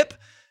clip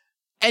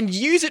and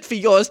use it for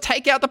yours.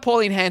 Take out the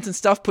Pauline Hanson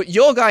stuff, put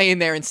your guy in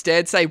there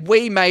instead, say,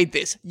 we made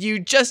this. You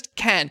just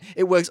can.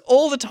 It works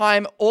all the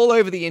time, all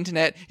over the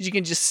internet. You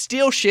can just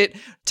steal shit,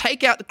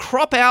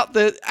 crop out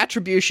the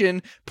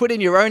attribution, put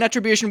in your own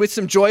attribution with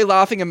some joy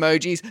laughing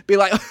emojis, be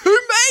like, who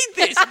made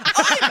this?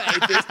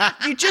 I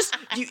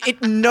made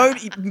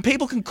this.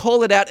 People can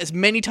call it out as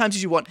many times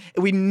as you want.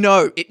 We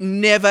know it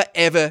never,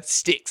 ever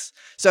sticks.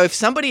 So if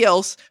somebody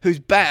else who's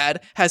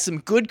bad has some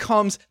good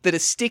comms that are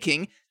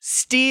sticking,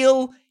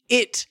 steal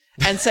it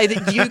and say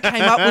that you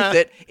came up with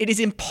it. It is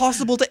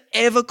impossible to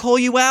ever call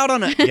you out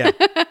on it. Yeah,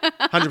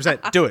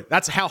 100%. Do it.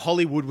 That's how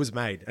Hollywood was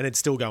made, and it's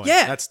still going.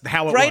 Yeah, that's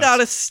how it great works.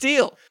 artists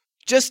steal.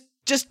 Just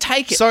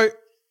take it. So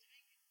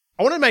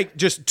I want to make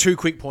just 2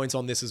 quick points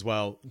on this as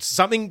well.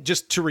 Something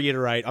just to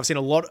reiterate, I've seen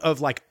a lot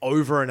of like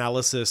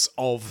over-analysis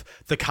of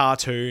the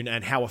cartoon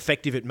and how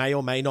effective it may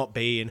or may not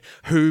be and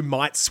who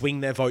might swing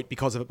their vote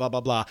because of it, blah,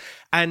 blah, blah.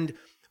 And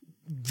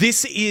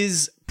this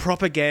is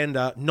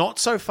propaganda, not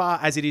so far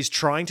as it is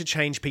trying to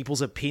change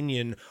people's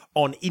opinion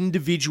on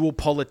individual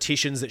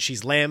politicians that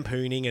she's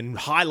lampooning and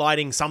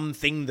highlighting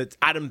something that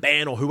Adam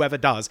Ban or whoever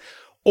does.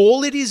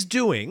 All it is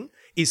doing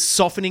is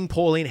softening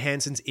Pauline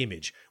Hanson's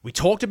image. We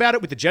talked about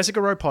it with the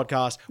Jessica Rowe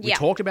podcast. We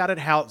talked about it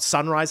how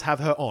Sunrise have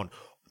her on.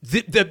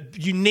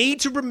 You need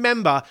to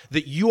remember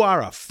that you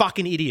are a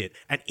fucking idiot.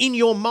 And in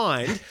your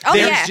mind,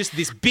 there's just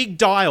this big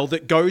dial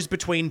that goes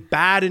between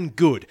bad and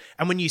good.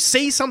 And when you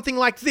see something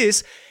like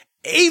this,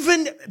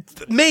 even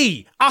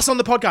me, us on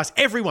the podcast,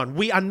 everyone,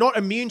 we are not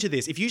immune to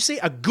this. If you see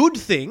a good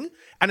thing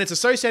and it's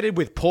associated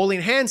with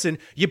Pauline Hanson,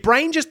 your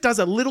brain just does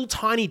a little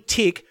tiny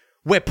tick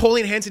where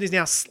Pauline Hanson is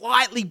now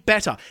slightly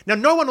better. Now,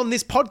 no one on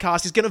this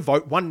podcast is going to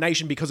vote One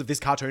Nation because of this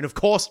cartoon. Of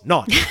course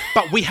not.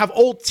 But we have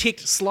all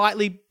ticked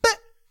slightly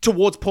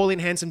towards Pauline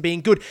Hanson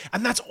being good.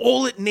 And that's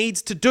all it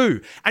needs to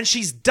do. And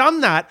she's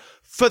done that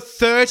for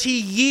 30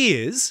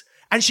 years.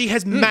 And she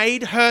has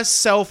made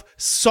herself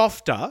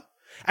softer.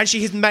 And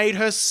she has made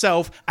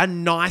herself a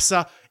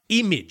nicer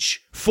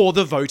image for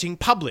the voting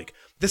public.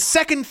 The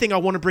second thing I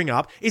want to bring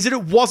up is that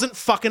it wasn't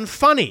fucking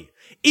funny.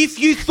 If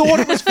you thought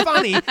it was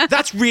funny,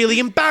 that's really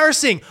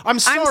embarrassing. I'm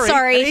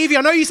sorry. And Evie,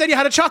 I know you said you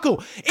had a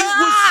chuckle. It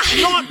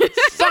was not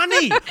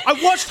funny. I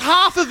watched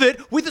half of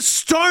it with a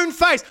stone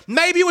face.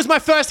 Maybe it was my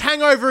first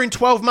hangover in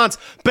 12 months,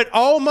 but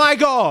oh my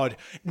God,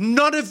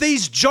 none of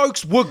these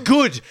jokes were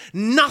good.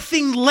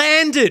 Nothing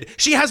landed.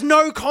 She has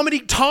no comedy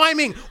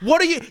timing.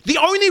 What are you? The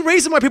only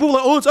reason why people were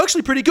like, oh, it's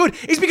actually pretty good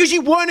is because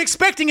you weren't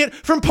expecting it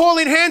from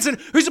Pauline Hanson,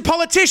 who's a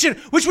politician,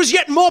 which was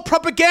yet more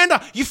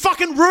propaganda. You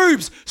fucking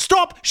rubes.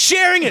 Stop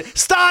sharing it.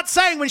 Start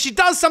saying when she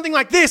does something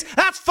like this,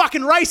 that's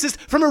fucking racist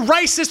from a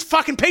racist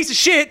fucking piece of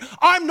shit.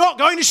 I'm not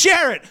going to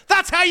share it.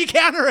 That's how you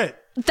counter it.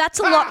 That's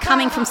a lot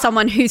coming from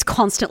someone who's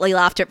constantly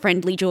laughed at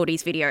Friendly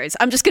Geordie's videos.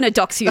 I'm just going to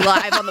dox you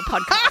live on the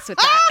podcast with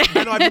that.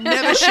 And I've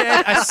never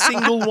shared a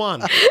single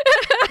one.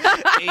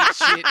 Eat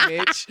shit,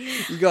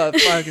 Mitch. You got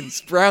fucking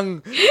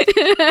sprung.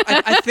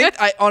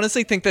 I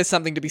honestly think there's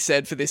something to be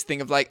said for this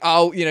thing of like,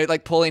 oh, you know,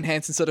 like Pauline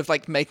Hanson sort of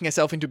like making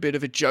herself into a bit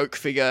of a joke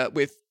figure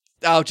with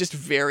just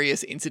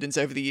various incidents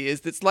over the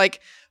years. That's like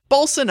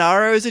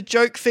Bolsonaro is a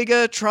joke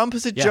figure, Trump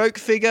is a joke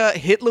figure,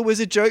 Hitler was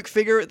a joke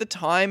figure at the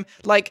time.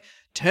 Like,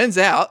 turns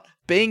out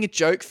being a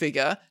joke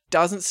figure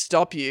doesn't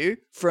stop you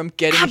from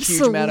getting a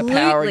huge amount of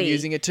power and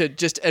using it to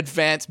just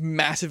advance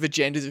massive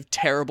agendas of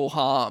terrible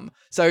harm.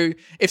 So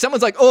if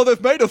someone's like, oh, they've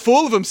made a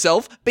fool of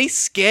himself, be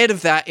scared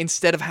of that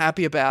instead of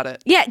happy about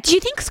it. Yeah. Do you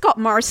think Scott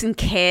Morrison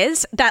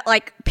cares that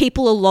like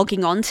people are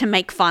logging on to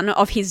make fun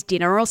of his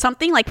dinner or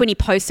something? Like when he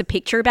posts a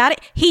picture about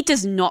it, he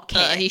does not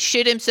care. He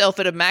shit himself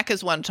at a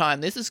Macca's one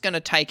time. This is going to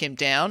take him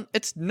down.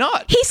 It's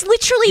not. He's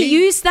literally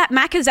used that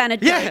Macca's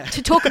anecdote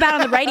to talk about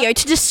on the radio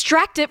to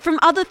distract it from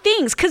other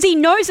things because he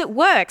knows it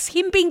works.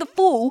 Him being the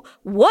fool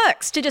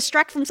works to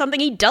distract from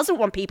something he doesn't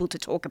want people to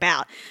talk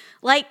about.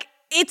 Like,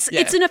 it's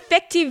an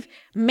effective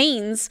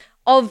means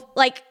of,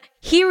 like,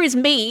 here is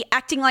me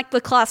acting like the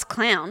class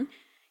clown.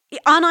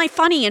 Aren't I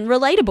funny and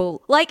relatable?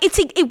 Like,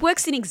 it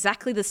works in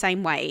exactly the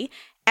same way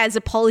as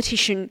a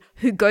politician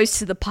who goes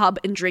to the pub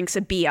and drinks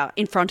a beer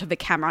in front of a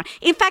camera.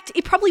 In fact,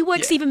 it probably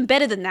works even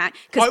better than that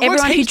because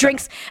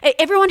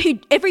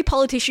every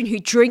politician who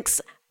drinks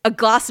a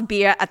glass of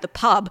beer at the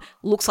pub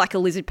looks like a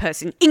lizard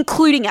person,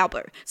 including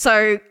Albo.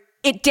 So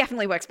it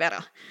definitely works better.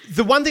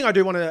 The one thing I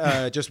do want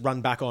to just run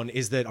back on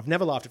is that I've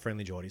never laughed at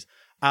Friendly Geordies.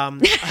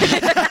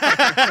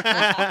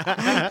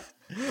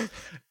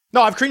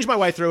 No, I've cringed my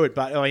way through it,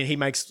 but I mean, he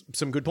makes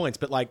some good points.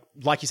 But like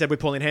you said with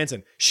Pauline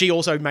Hanson, she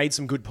also made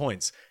some good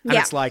points. And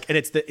it's like, and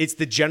it's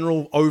the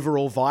general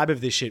overall vibe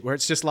of this shit where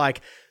it's just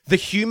like the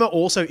humor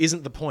also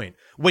isn't the point.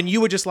 When you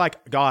were just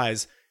like,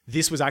 guys,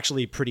 this was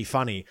actually pretty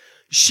funny.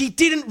 She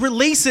didn't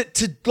release it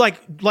to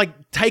like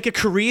take a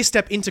career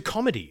step into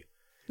comedy.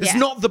 It's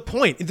not the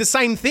point. It's the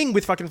same thing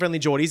with fucking Friendly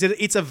Geordies.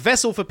 It's a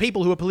vessel for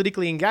people who are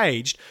politically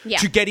engaged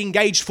to get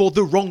engaged for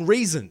the wrong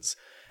reasons.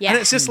 Yeah. And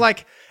it's just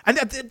like, and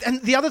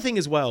the other thing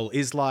as well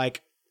is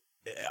like,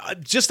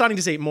 just starting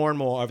to see it more and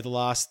more over the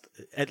last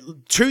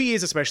 2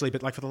 years especially,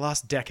 but like for the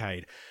last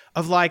decade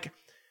of like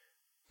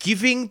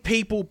giving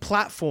people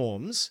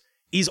platforms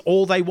is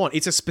all they want.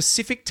 It's a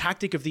specific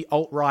tactic of the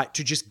alt-right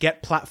to just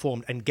get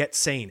platformed and get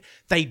seen.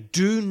 They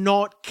do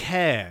not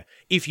care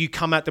if you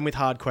come at them with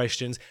hard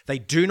questions. They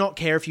do not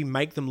care if you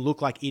make them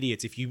look like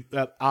idiots. If you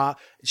are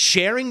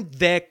sharing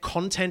their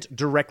content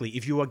directly,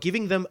 if you are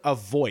giving them a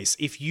voice,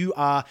 if you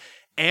are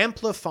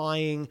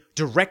amplifying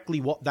directly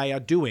what they are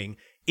doing,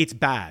 it's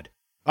bad.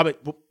 I mean,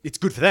 it's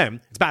good for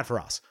them. It's bad for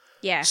us.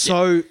 Yeah.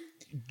 So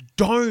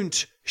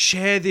don't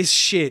share this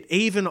shit,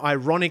 even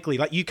ironically.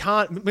 Like you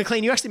can't,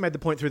 McLean, you actually made the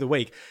point through the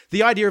week.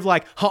 The idea of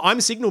like, I'm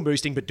signal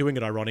boosting, but doing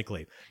it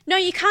ironically. No,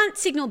 you can't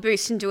signal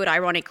boost and do it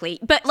ironically.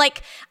 But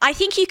like, I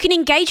think you can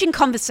engage in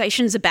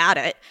conversations about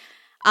it.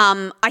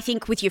 I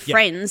think with your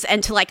friends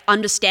and to like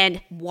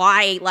understand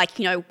why, like,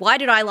 you know, why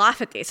did I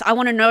laugh at this? I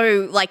want to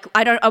know, like,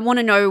 I want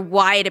to know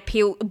why it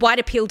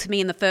appealed to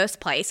me in the first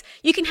place.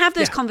 You can have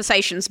those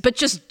conversations, but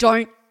just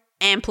don't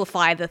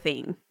amplify the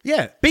thing.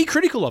 Yeah, be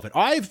critical of it.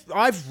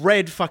 I've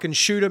read fucking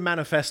shooter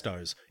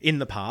manifestos in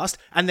the past,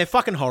 and they're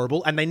fucking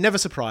horrible, and they never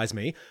surprise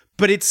me.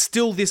 But it's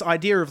still this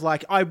idea of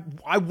like, I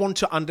want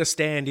to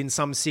understand in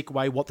some sick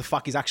way what the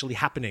fuck is actually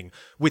happening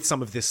with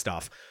some of this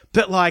stuff.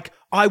 But like,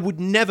 I would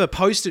never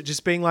post it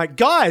just being like,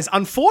 guys,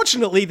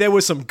 unfortunately, there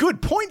were some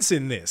good points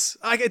in this.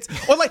 Like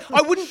or like,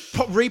 I wouldn't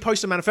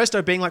repost a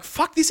manifesto being like,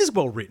 fuck, this is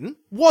well written.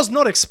 Was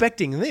not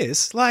expecting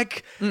this.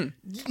 Like,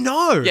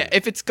 no. Yeah,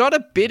 if it's got a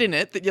bit in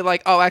it that you're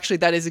like, oh, actually,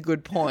 that is a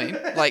good point.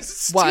 Like,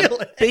 one,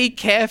 be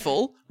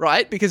careful,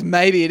 right? Because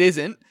maybe it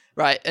isn't,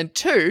 right? And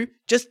two,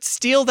 just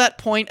steal that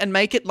point and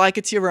make it like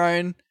it's your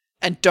own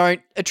and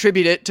don't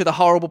attribute it to the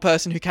horrible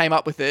person who came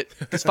up with it,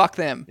 because fuck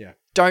them.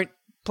 Don't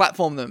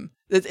platform them.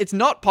 It's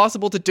not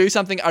possible to do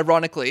something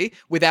ironically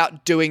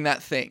without doing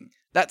that thing.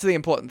 That's the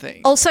important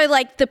thing. Also,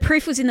 like, the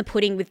proof was in the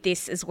pudding with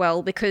this as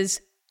well, because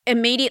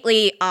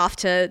immediately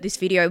after this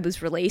video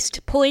was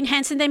released, Pauline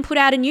Hanson then put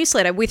out a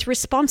newsletter with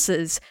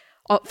responses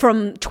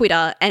from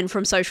Twitter and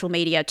from social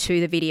media to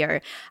the video.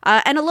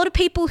 And a lot of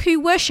people who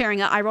were sharing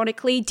it,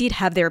 ironically, did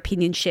have their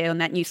opinions shared on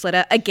that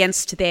newsletter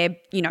against their,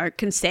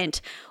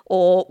 consent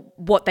or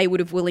what they would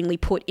have willingly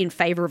put in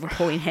favor of a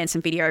Pauline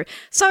Hanson video.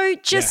 So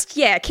just,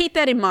 keep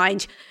that in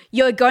mind.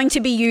 You're going to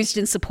be used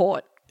in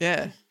support.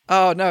 Yeah.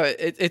 Oh, no,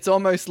 it's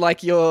almost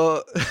like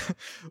your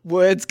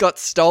words got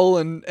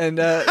stolen and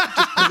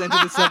just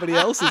presented to somebody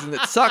else's, and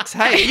it sucks.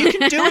 Hey, you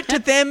can do it to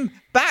them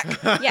back.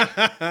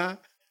 Yeah.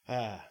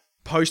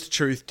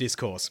 Post-truth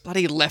discourse.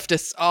 Bloody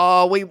leftists.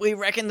 Oh, we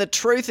reckon the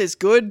truth is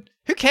good.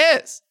 Who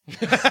cares?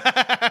 This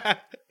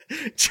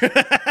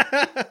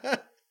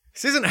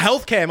isn't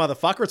healthcare,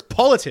 motherfucker. It's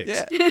politics.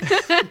 Yeah.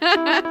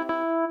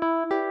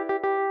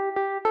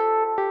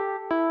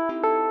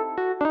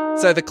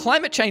 So the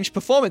Climate Change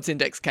Performance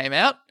Index came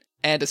out,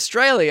 and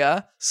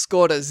Australia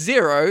scored a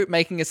 0,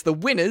 making us the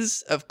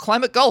winners of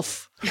climate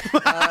golf.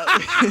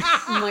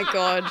 Oh my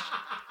God.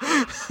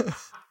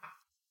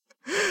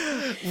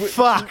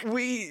 Fuck.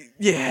 We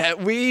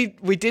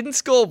didn't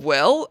score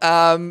well.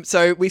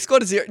 So we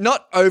scored a 0,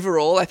 not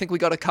overall. I think we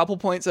got a couple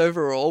points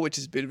overall, which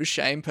is a bit of a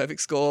shame.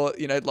 Perfect score,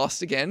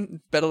 lost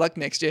again. Better luck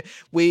next year.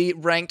 We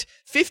ranked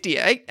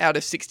 58 out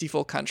of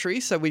 64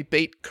 countries. So we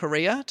beat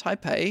Korea,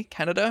 Taipei,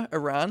 Canada,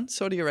 Iran,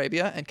 Saudi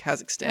Arabia, and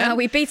Kazakhstan.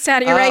 We beat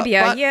Saudi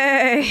Arabia.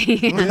 Yay.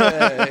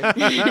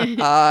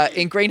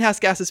 In greenhouse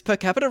gases per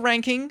capita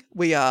ranking,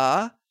 we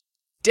are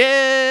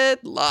dead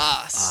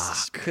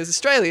last. Because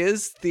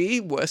Australia's the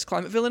worst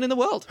climate villain in the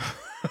world.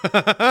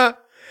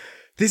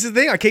 This is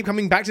the thing. I keep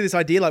coming back to this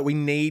idea, like we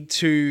need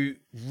to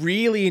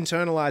really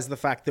internalize the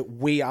fact that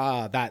we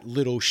are that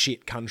little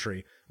shit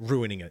country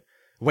ruining it.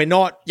 We're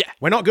not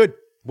good.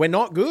 We're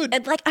not good. I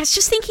was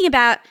just thinking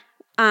about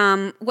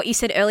what you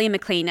said earlier,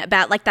 McLean,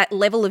 about that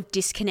level of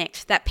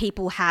disconnect that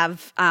people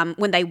have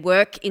when they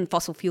work in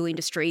fossil fuel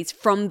industries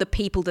from the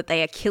people that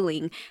they are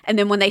killing. And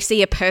then when they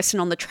see a person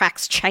on the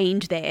tracks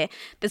chained there,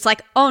 that's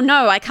like, oh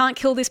no, I can't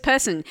kill this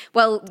person.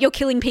 Well, you're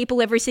killing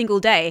people every single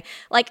day.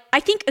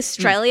 I think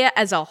Australia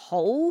as a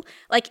whole,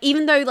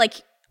 even though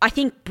I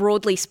think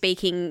broadly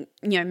speaking,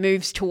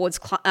 moves towards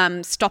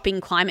stopping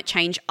climate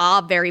change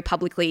are very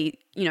publicly,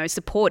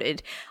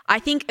 supported. I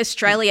think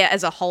Australia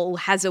as a whole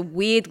has a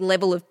weird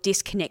level of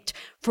disconnect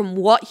from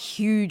what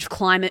huge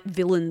climate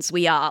villains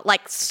we are,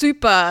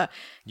 super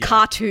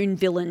cartoon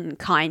villain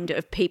kind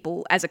of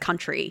people as a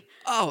country.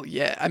 Oh,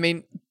 yeah. I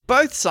mean,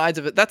 both sides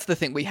of it. That's the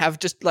thing. We have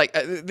just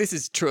this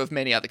is true of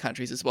many other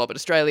countries as well, but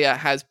Australia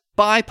has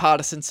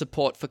bipartisan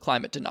support for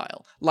climate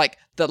denial.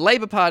 The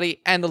Labor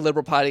Party and the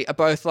Liberal Party are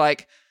both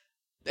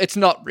it's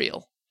not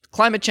real.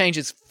 Climate change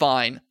is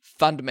fine,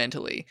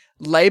 fundamentally.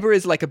 Labor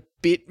is a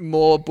bit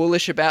more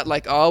bullish about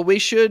we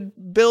should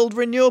build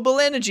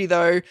renewable energy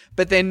though,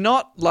 but they're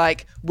not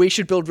we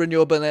should build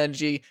renewable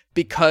energy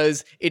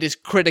because it is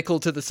critical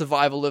to the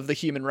survival of the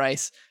human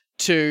race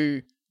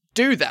to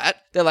do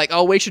that.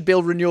 They're we should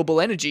build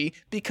renewable energy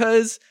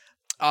because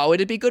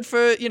it'd be good for,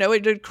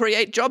 it'd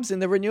create jobs in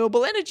the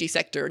renewable energy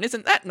sector, and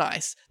isn't that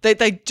nice?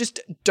 They just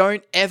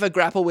don't ever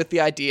grapple with the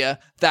idea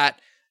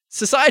that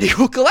society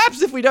will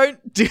collapse if we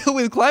don't deal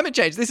with climate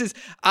change. This is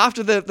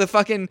after the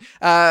fucking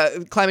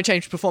Climate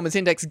Change Performance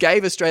Index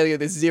gave Australia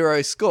this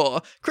 0 score.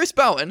 Chris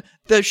Bowen,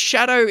 the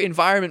shadow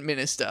environment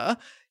minister,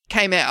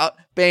 came out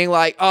being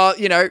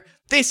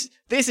this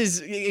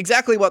is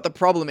exactly what the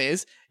problem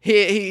is.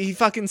 He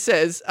fucking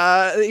says,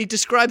 he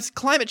describes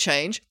climate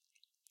change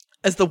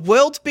as the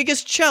world's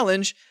biggest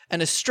challenge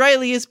and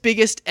Australia's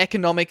biggest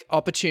economic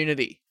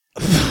opportunity.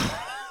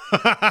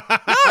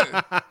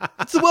 No,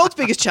 it's the world's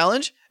biggest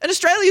challenge and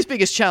Australia's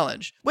biggest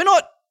challenge. We're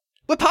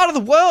part of the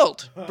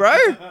world, bro.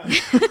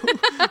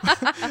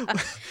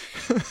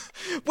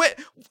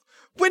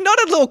 We're not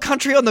a little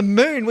country on the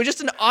moon. We're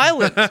just an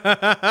island.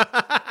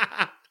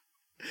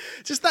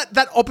 Just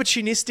that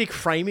opportunistic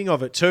framing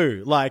of it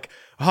too.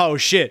 Oh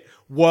shit,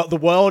 the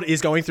world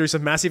is going through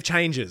some massive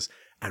changes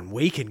and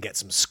we can get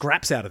some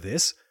scraps out of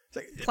this.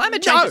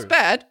 Climate change is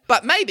bad,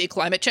 but maybe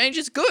climate change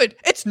is good.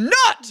 It's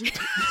not.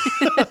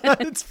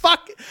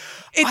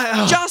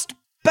 It's just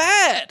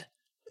bad.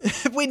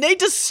 We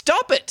need to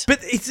stop it. But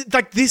it's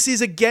this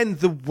is again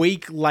the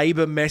weak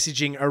Labor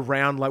messaging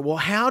around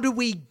how do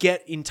we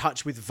get in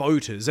touch with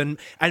voters and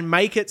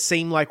make it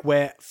seem like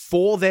we're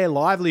for their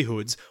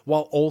livelihoods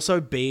while also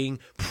being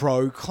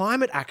pro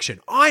climate action.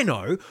 I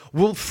know,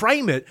 we'll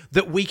frame it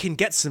that we can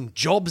get some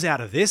jobs out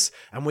of this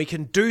and we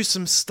can do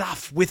some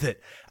stuff with it.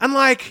 And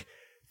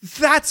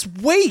that's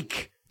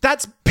weak.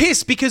 That's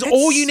piss because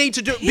all you need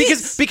to do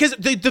because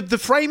the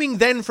framing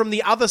then from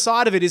the other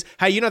side of it is,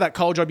 hey, that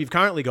coal job you've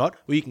currently got,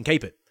 well, you can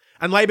keep it.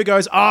 And Labor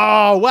goes,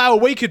 oh, well,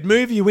 we could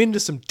move you into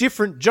some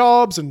different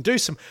jobs and do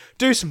some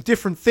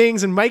different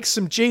things and make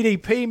some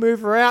GDP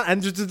move around.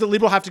 And the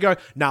Liberal have to go,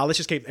 nah, let's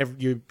just keep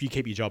you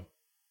keep your job.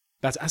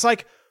 That's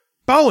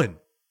Bowen,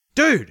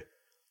 dude,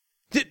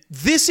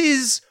 this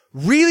is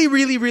really,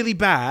 really, really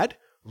bad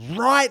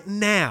right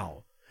now.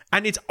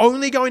 And it's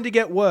only going to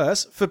get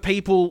worse for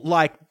people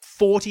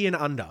 40 and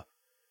under.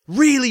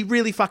 Really,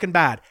 really fucking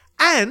bad.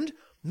 And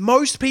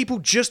Most people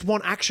just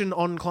want action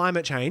on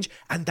climate change,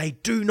 and they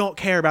do not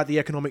care about the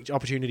economic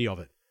opportunity of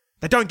it.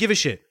 They don't give a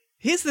shit.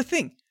 Here's the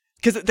thing.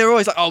 Because they're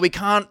always like, oh, we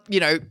can't,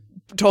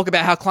 talk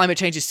about how climate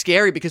change is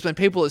scary because when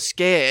people are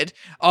scared,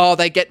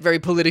 they get very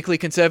politically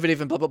conservative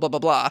and blah, blah, blah, blah,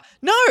 blah.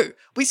 No,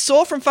 we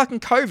saw from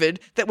fucking COVID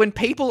that when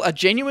people are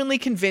genuinely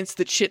convinced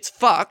that shit's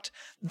fucked,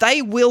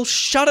 they will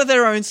shutter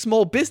their own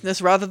small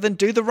business rather than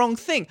do the wrong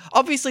thing.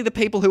 Obviously, the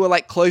people who are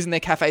like closing their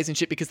cafes and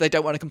shit because they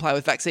don't want to comply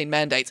with vaccine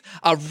mandates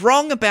are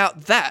wrong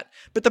about that.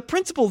 But the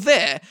principle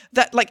there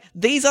that like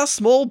these are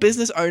small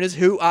business owners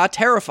who are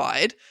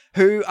terrified,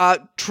 who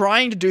are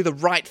trying to do the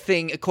right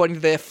thing according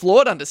to their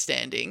flawed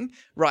understanding,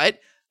 right?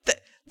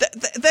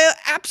 They're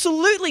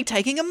absolutely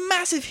taking a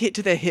massive hit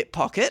to their hip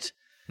pocket.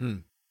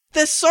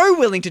 They're so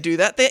willing to do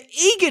that. They're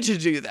eager to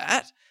do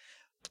that.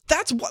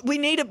 That's what we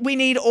need. We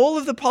need all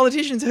of the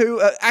politicians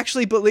who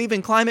actually believe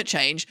in climate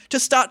change to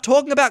start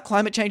talking about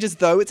climate change as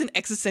though it's an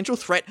existential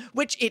threat,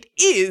 which it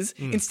is,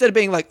 instead of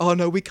being like, oh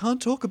no, we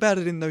can't talk about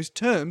it in those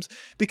terms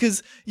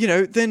because,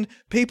 then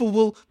people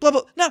will blah,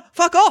 blah. No,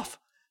 fuck off.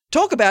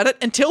 Talk about it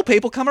until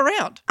people come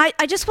around.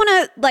 I just want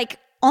to,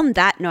 on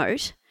that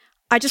note,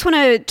 I just want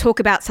to talk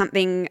about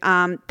something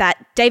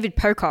that David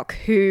Pocock,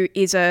 who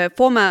is a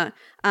former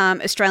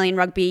Australian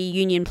rugby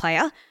union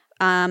player,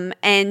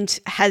 and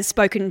has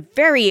spoken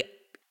very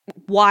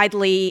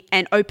widely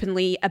and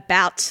openly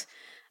about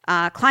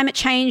climate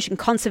change and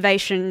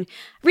conservation.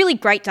 Really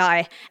great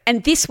guy.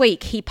 And this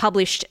week he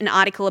published an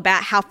article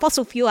about how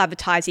fossil fuel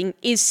advertising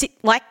is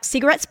like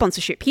cigarette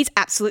sponsorship. He's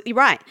absolutely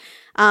right.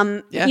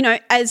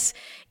 As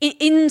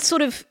in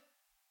sort of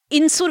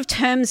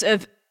terms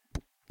of,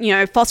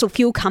 fossil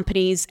fuel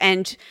companies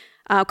and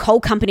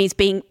coal companies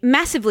being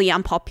massively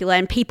unpopular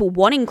and people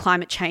wanting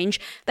climate change,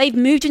 they've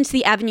moved into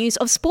the avenues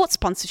of sports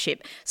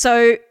sponsorship.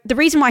 So the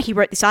reason why he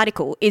wrote this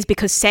article is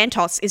because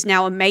Santos is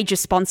now a major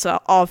sponsor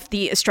of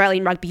the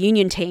Australian rugby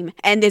union team,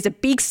 and there's a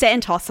big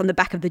Santos on the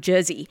back of the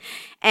jersey.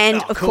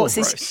 And of course,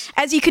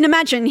 as you can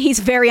imagine, he's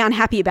very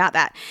unhappy about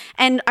that.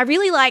 And I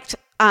really liked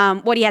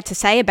what he had to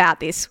say about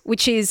this,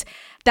 which is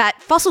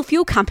that fossil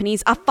fuel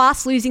companies are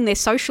fast losing their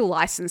social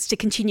license to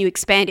continue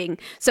expanding.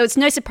 So it's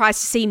no surprise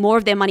to see more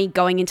of their money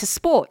going into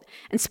sport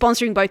and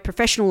sponsoring both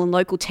professional and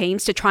local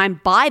teams to try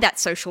and buy that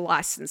social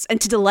license and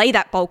to delay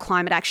that bold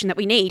climate action that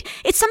we need.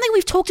 It's something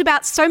we've talked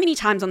about so many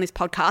times on this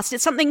podcast.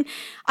 It's something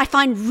I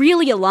find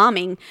really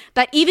alarming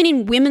that even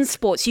in women's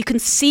sports, you can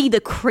see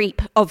the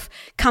creep of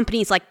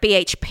companies like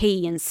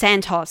BHP and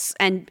Santos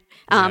and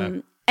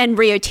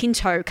Rio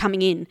Tinto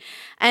coming in.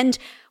 And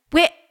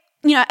we're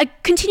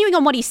continuing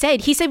on what he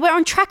said we're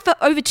on track for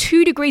over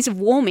 2 degrees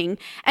of warming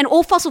and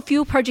all fossil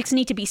fuel projects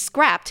need to be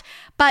scrapped.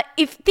 But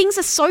if things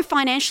are so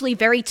financially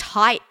very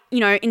tight,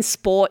 in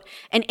sport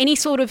and any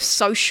sort of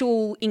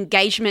social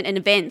engagement and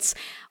events,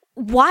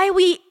 why are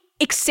we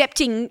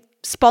accepting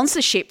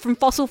sponsorship from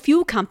fossil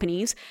fuel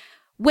companies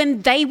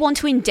when they want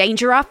to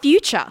endanger our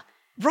future?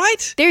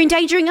 Right. They're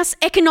endangering us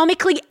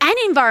economically and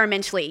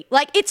environmentally.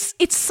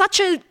 It's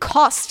such a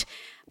cost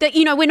that,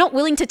 we're not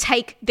willing to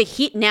take the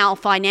hit now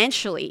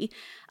financially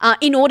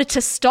in order to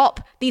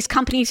stop these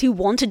companies who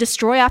want to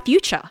destroy our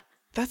future.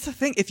 That's the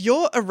thing. If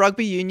you're a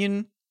rugby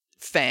union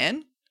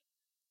fan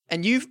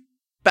and you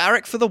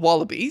barrack for the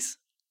Wallabies,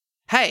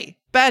 hey,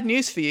 bad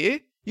news for you.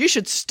 You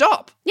should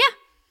stop. Yeah.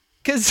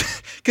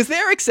 Because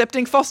they're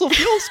accepting fossil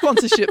fuel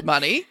sponsorship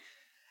money.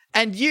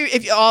 And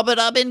but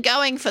I've been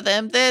going for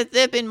them.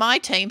 They've been my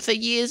team for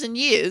years and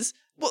years.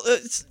 Well,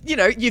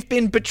 you've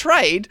been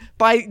betrayed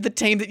by the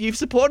team that you've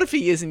supported for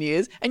years and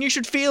years, and you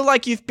should feel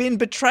like you've been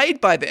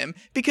betrayed by them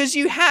because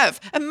you have.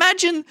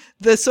 Imagine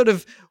the sort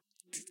of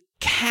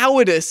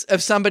cowardice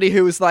of somebody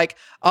who was like,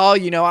 oh,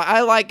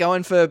 I like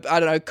going for,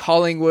 I don't know,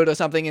 Collingwood or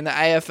something in the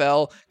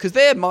AFL because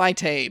they're my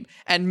team.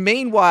 And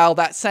meanwhile,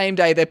 that same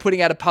day, they're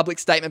putting out a public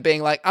statement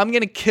being like, I'm going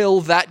to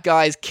kill that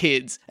guy's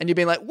kids. And you're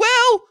being like,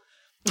 well,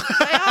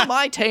 they are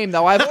my team,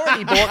 though. I've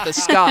already bought the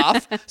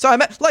scarf. So I'm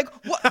like,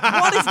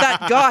 what is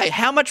that guy?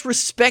 How much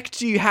respect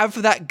do you have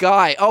for that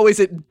guy? Oh, is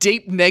it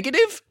deep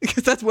negative?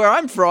 Because that's where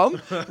I'm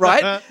from,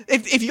 right?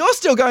 If you're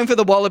still going for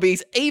the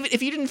Wallabies, even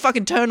if you didn't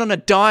fucking turn on a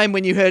dime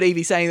when you heard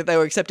Evie saying that they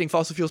were accepting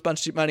fossil fuel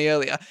sponsorship money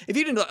earlier, if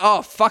you didn't like,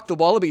 oh, fuck the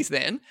Wallabies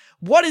then,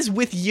 what is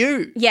with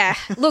you? Yeah.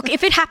 Look,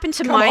 if it happened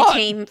to my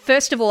team,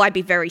 first of all, I'd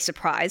be very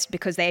surprised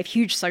because they have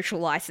huge social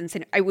license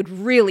and it would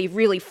really,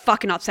 really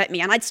fucking upset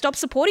me and I'd stop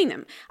supporting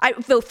them.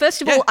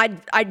 First of all,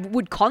 I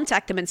would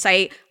contact them and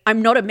say,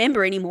 I'm not a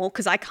member anymore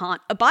because I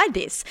can't abide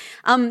this.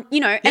 And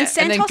Santos,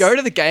 and then go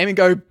to the game and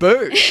go,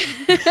 boo.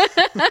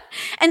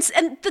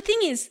 and the thing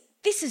is,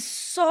 this is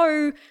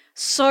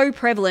so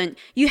prevalent.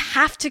 You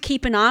have to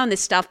keep an eye on this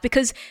stuff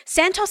because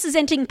Santos is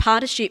entering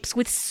partnerships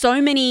with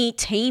so many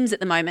teams at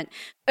the moment.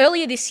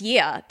 Earlier this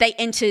year, they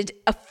entered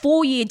a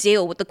 4-year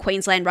deal with the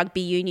Queensland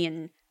Rugby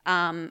Union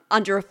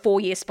under a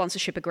 4-year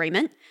sponsorship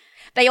agreement.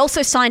 They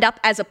also signed up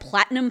as a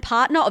platinum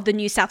partner of the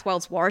New South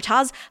Wales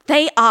Waratahs.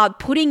 They are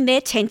putting their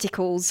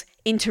tentacles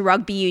into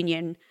rugby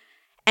union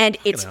And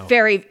it's hell.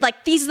 very,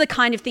 like, these are the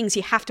kind of things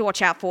you have to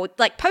watch out for.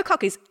 Like,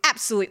 Pocock is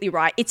absolutely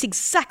right. It's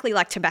exactly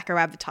like tobacco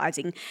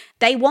advertising.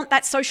 They want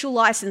that social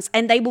license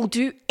and they will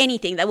do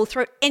anything. They will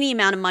throw any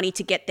amount of money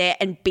to get there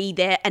and be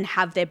there and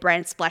have their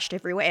brand splashed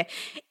everywhere.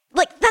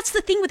 Like, that's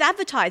the thing with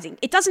advertising.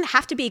 It doesn't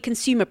have to be a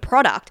consumer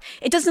product.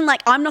 It doesn't,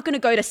 like, I'm not going to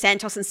go to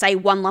Santos and say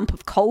 1 lump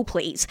of coal,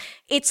 please.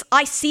 It's,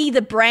 I see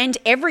the brand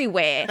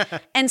everywhere.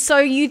 And so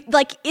you,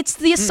 like, it's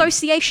the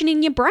association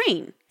in your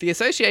brain. The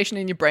association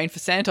in your brain for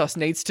Santos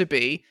needs to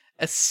be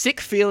a sick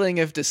feeling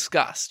of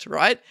disgust,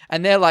 right?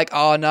 And they're like,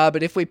 oh, no,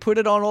 but if we put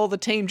it on all the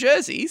team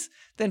jerseys,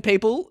 then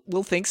people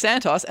will think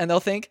Santos and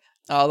they'll think,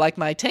 oh, like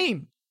my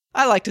team.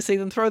 I like to see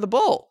them throw the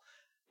ball.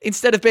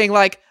 Instead of being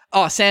like,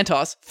 oh,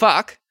 Santos,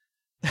 fuck.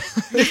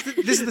 This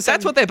is the same,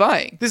 That's what they're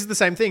buying. This is the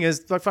same thing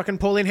as like fucking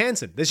Pauline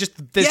Hanson. There's just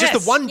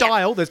the one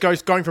dial that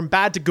goes going from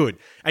bad to good,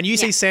 and you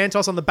see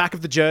Santos on the back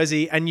of the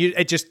jersey, and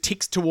it just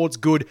ticks towards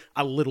good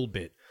a little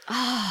bit.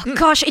 Oh,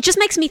 gosh, it just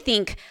makes me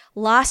think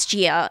last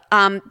year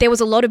there was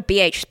a lot of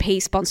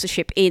BHP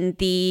sponsorship in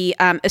the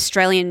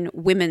Australian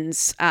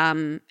women's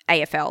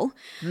AFL.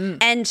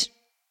 And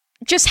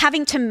just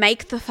having to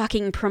make the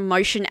fucking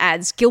promotion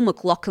ads. Gil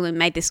McLaughlin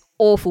made this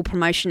awful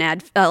promotion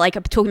ad,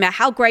 talking about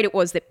how great it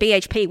was that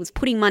BHP was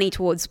putting money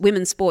towards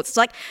women's sports. It's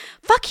like,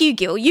 fuck you,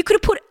 Gil. You could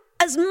have put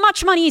as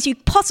much money as you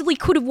possibly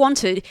could have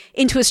wanted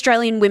into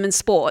Australian women's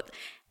sport.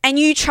 And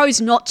you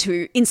chose not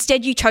to.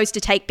 Instead, you chose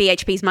to take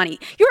BHP's money.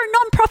 You're a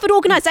non-profit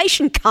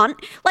organisation,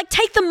 cunt. Like,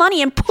 take the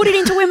money and put it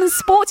into women's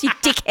sports, you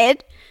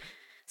dickhead.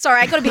 Sorry,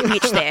 I got a bit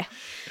Mitch there.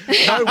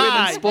 No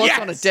women's sports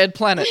on a dead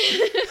planet.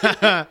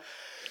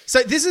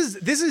 So this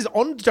is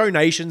on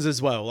donations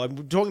as well.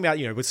 I'm talking about,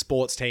 with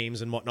sports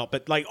teams and whatnot,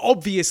 but like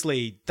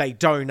obviously they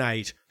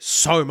donate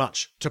so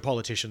much to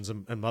politicians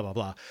and blah, blah,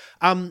 blah.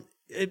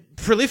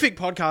 Prolific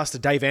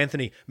podcaster Dave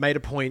Anthony made a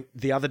point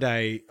the other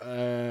day,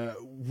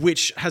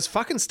 which has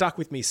fucking stuck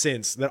with me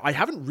since, that I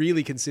haven't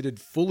really considered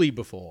fully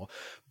before.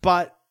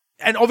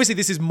 And obviously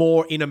this is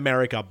more in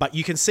America, but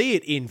you can see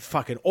it in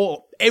fucking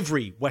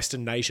every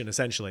Western nation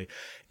essentially,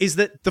 is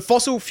that the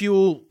fossil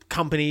fuel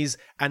companies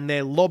and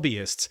their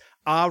lobbyists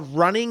are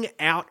running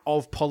out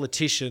of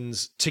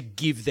politicians to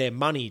give their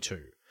money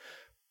to.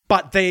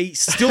 But they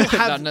still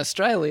have... Not in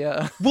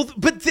Australia. Well,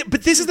 but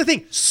this is the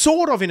thing,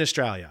 sort of in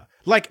Australia.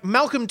 Like,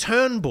 Malcolm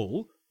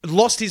Turnbull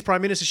lost his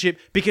prime ministership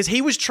because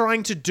he was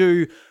trying to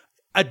do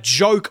a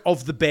joke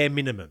of the bare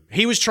minimum.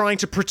 He was trying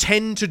to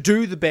pretend to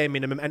do the bare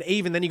minimum, and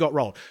even then he got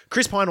rolled.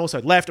 Chris Pine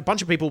also left. A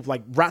bunch of people,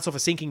 like rats off a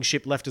sinking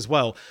ship, left as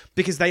well,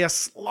 because they are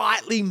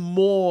slightly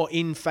more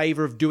in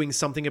favor of doing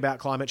something about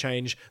climate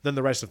change than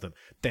the rest of them.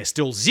 They're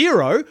still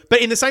zero, but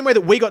in the same way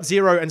that we got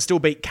zero and still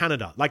beat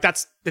Canada. Like,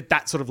 that's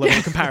that sort of level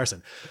of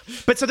comparison.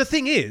 But so the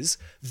thing is,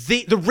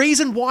 the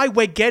reason why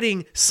we're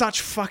getting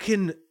such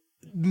fucking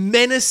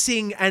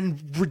menacing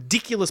and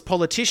ridiculous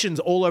politicians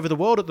all over the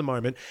world at the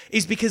moment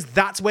is because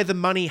that's where the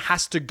money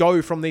has to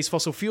go from these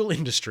fossil fuel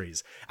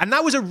industries. And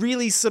that was a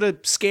really sort of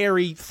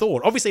scary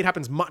thought. Obviously, it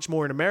happens much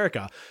more in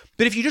America.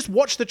 But if you just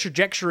watch the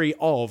trajectory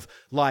of,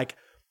 like,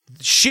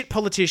 shit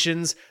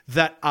politicians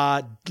that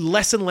are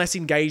less and less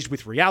engaged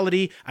with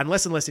reality and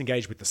less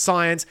engaged with the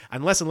science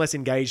and less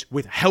engaged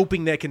with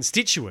helping their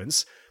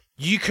constituents,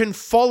 you can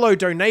follow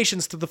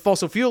donations to the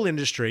fossil fuel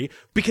industry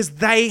because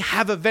they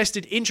have a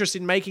vested interest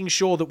in making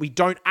sure that we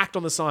don't act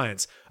on the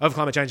science of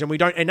climate change and we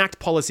don't enact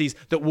policies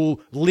that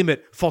will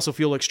limit fossil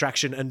fuel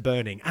extraction and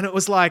burning. And it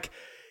was like,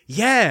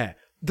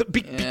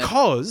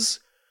 because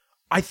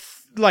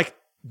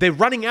they're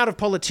running out of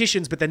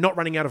politicians, but they're not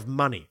running out of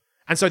money.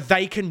 And so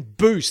they can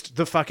boost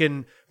the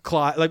fucking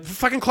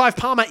Clive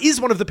Palmer is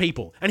one of the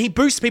people, and he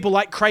boosts people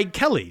like Craig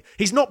Kelly.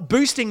 He's not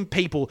boosting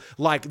people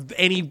like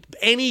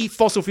any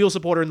fossil fuel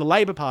supporter in the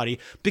Labor Party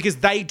because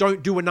they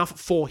don't do enough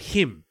for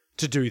him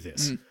to do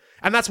this.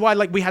 And that's why,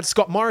 like, we had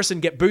Scott Morrison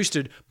get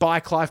boosted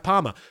by Clive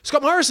Palmer.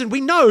 Scott Morrison, we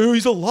know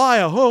he's a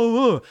liar,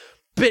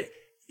 but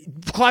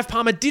Clive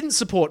Palmer didn't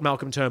support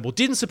Malcolm Turnbull,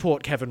 didn't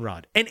support Kevin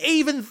Rudd, and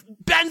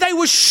they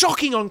were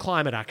shocking on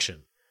climate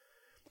action.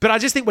 But I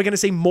just think we're going to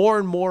see more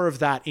and more of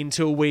that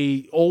until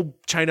we all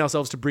chain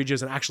ourselves to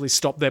bridges and actually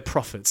stop their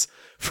profits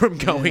from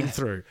going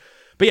through.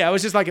 But yeah, it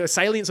was just like a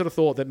salient sort of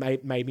thought that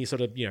made me sort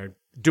of,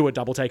 do a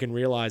double take and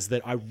realize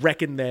that I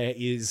reckon there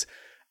is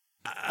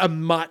a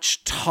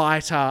much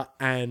tighter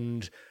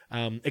and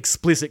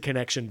explicit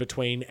connection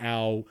between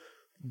our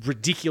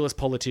ridiculous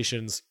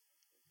politicians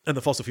and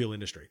the fossil fuel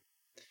industry,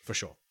 for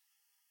sure.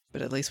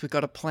 But at least we've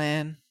got a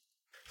plan.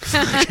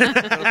 Got a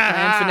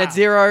plan for net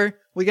zero.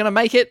 We're going to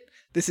make it.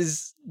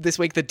 This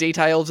week, the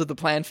details of the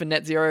plan for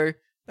net zero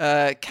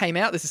came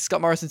out. This is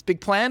Scott Morrison's big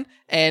plan,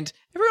 and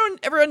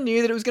everyone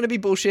knew that it was going to be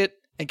bullshit.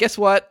 And guess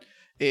what?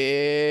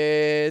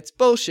 It's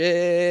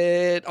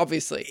bullshit,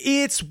 obviously.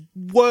 It's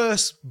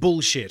worse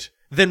bullshit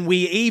than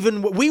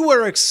we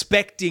were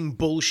expecting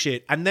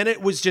bullshit, and then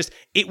it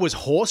was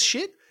horse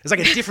shit. It's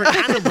like a different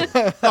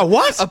animal. Oh,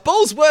 what? A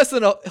bull's worse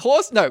than a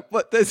horse? No,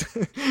 what? There's.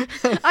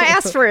 I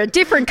asked for a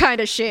different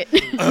kind of shit.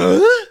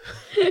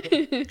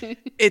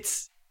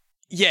 It's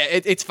Yeah,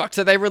 it's fucked.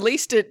 So they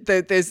released it.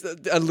 There's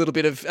a little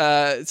bit of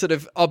sort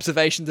of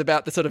observations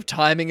about the sort of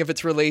timing of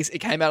its release. It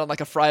came out on like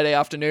a Friday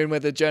afternoon where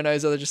the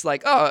journos are just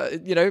like, oh,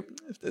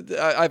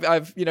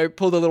 I've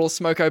pulled a little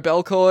Smoko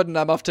Bell cord and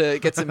I'm off to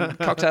get some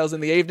cocktails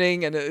in the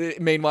evening. And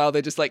meanwhile,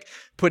 they're just like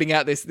putting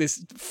out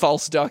this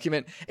false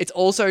document. It's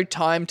also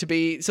timed to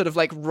be sort of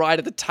like right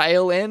at the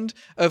tail end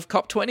of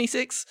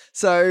COP26.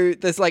 So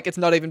there's like, it's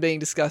not even being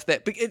discussed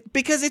there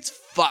because it's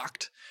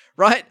fucked.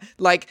 Right?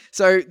 Like,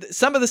 so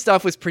some of the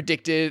stuff was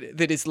predicted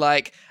that is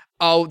like,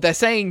 oh, they're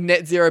saying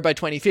net zero by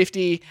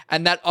 2050,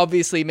 and that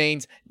obviously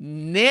means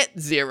net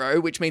zero,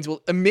 which means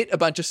we'll emit a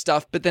bunch of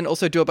stuff, but then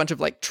also do a bunch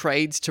of like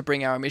trades to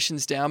bring our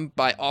emissions down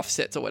by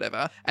offsets or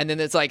whatever. And then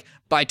there's like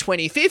by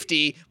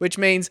 2050, which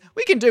means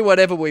we can do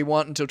whatever we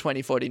want until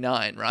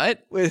 2049, right?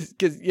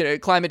 Because,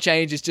 climate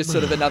change is just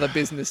sort of another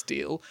business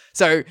deal.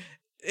 So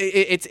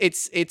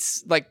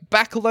it's like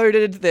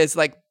backloaded. There's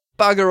like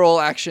bugger all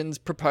actions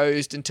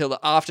proposed until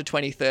after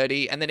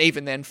 2030, and then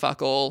even then,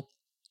 fuck all.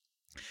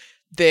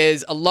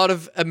 There's a lot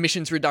of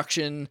emissions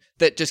reduction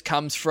that just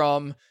comes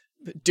from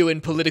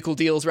doing political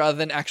deals rather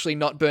than actually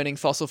not burning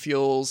fossil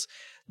fuels.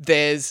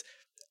 There's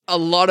a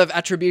lot of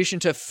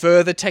attribution to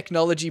further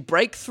technology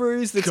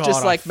breakthroughs that's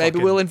just like, maybe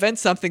we'll invent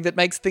something that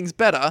makes things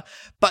better.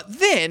 But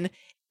then,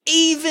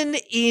 even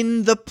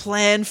in the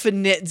plan for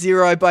net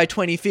zero by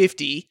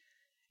 2050,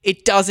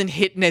 it doesn't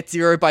hit net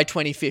zero by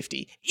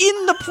 2050.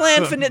 In the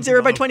plan for net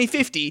zero by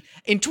 2050,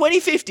 in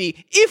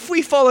 2050, if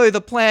we follow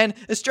the plan,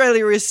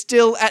 Australia is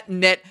still at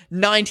net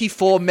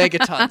 94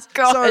 megatons.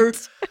 God.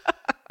 So,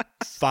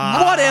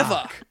 Fuck.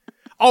 whatever.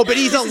 Oh, but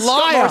he's a liar.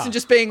 Scott Morrison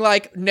just being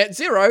like, net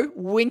zero,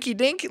 winky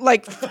dink.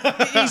 Like,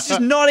 he's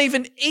just not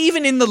even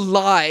in the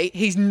lie,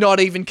 he's not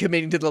even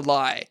committing to the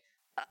lie.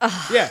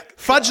 Yeah,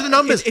 fudge the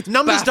numbers. It's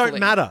numbers baffling. don't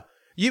matter.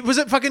 Was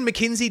it fucking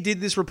McKinsey did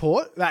this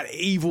report? That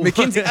evil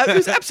McKinsey. It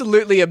was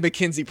absolutely a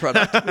McKinsey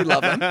product. We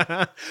love them.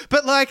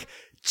 But like,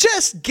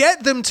 just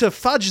get them to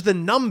fudge the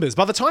numbers.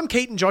 By the time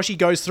Keaton Joshi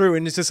goes through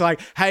and it's just like,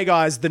 hey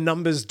guys, the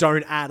numbers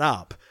don't add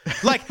up.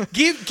 Like,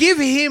 give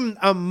him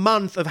a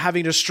month of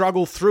having to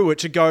struggle through it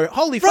to go,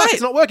 holy fuck, Right.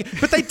 it's not working.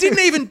 But they didn't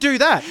even do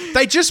that.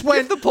 They just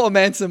went, Give the poor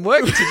man some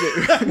work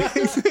to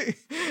do.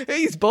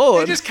 He's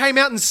bored. they just came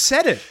out and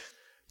said it.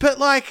 But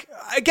like,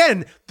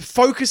 again,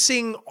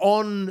 focusing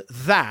on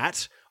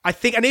that, I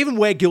think, and even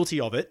we're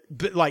guilty of it,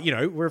 but like,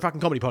 we're a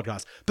fucking comedy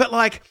podcast. But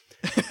like,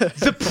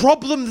 the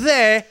problem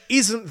there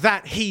isn't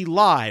that he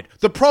lied.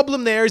 The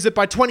problem there is that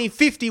by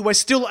 2050, we're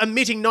still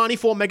emitting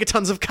 94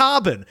 megatons of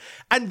carbon.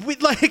 And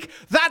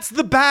that's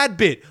the bad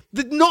bit,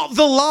 not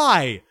the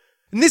lie.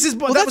 And this is,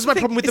 that was my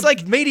problem with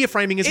the media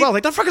framing as well.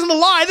 Like, don't focus on the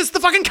lie. This is the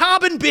fucking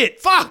carbon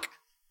bit. Fuck.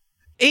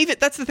 Even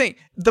that's the thing.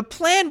 The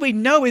plan we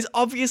know is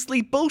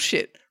obviously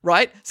bullshit,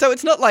 right? So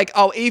it's not like,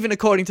 oh, even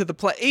according to the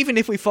plan, even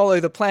if we follow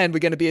the plan, we're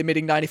going to be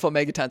emitting 94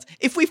 megatons.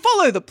 If we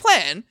follow the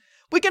plan,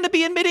 we're going to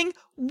be emitting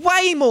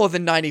way more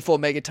than 94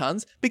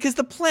 megatons because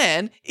the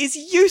plan is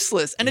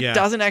useless and it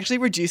doesn't actually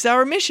reduce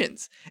our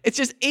emissions. It's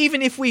just,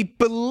 even if we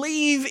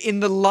believe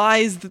in the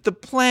lies that the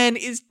plan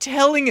is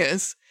telling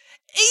us,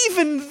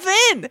 even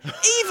then,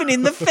 even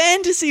in the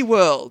fantasy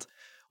world,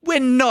 we're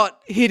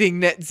not hitting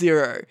net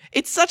zero.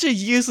 It's such a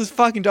useless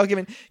fucking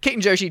document. Keaton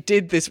Joshi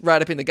did this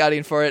write-up in The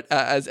Guardian for it,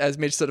 as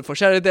Mitch sort of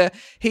foreshadowed there.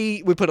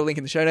 We put a link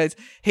in the show notes.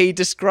 He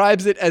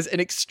describes it as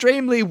an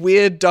extremely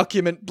weird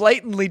document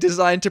blatantly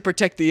designed to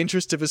protect the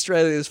interests of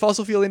Australia's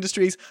fossil fuel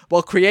industries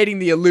while creating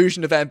the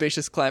illusion of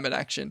ambitious climate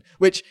action.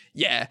 Which,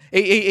 yeah,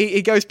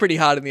 he goes pretty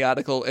hard in the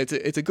article.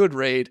 It's a good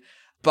read.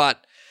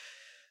 But,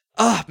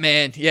 oh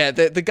man, yeah,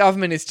 the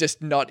government is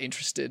just not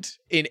interested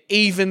in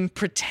even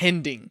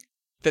pretending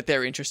that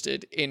they're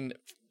interested in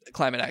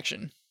climate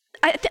action.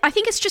 I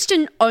think it's just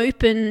an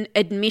open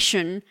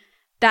admission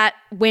that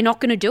we're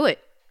not going to do it.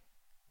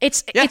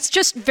 It's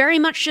just very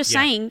much just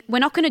saying we're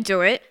not going to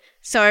do it.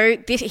 So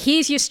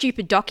here's your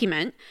stupid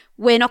document.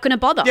 We're not going to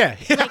bother. Yeah.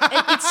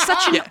 It's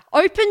such an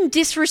open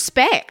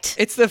disrespect.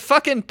 It's the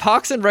fucking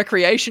Parks and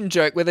Recreation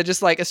joke where they're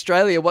just like,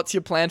 Australia, what's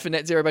your plan for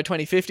net zero by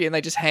 2050? And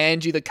they just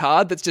hand you the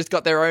card that's just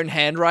got their own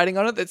handwriting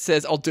on it that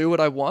says, I'll do what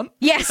I want.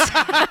 Yes.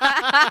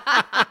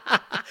 I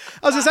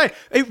was going to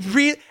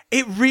say,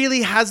 it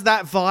really has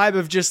that vibe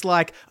of just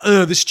like,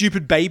 the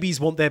stupid babies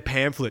want their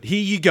pamphlet.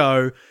 Here you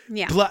go.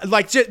 Yeah.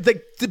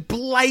 The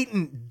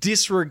blatant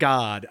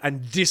disregard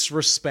and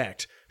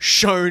disrespect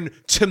shown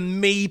to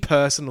me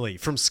personally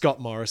from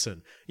Scott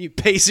Morrison. You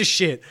piece of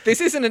shit.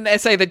 This isn't an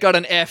essay that got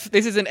an F.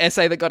 This is an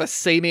essay that got a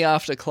C me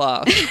after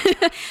class.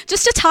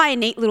 Just to tie a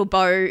neat little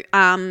bow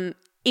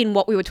in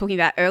what we were talking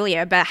about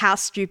earlier about how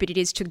stupid it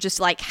is to just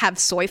like have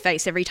soy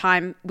face every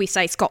time we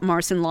say Scott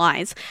Morrison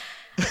lies.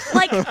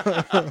 Like,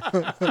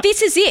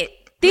 this is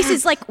it. This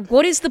is like,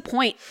 what is the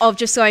point of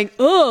just saying,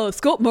 oh,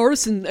 Scott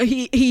Morrison,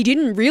 he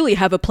didn't really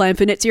have a plan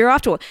for net zero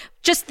after all.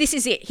 Just, this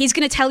is it. He's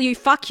going to tell you,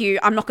 fuck you,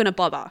 I'm not going to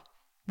bother.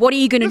 What are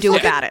you going to do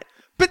about it?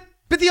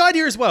 But the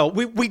idea as well,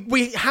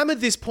 we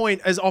hammered this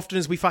point as often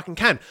as we fucking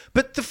can,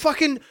 but the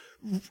fucking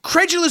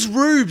credulous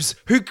rubes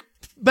who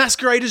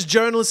masquerade as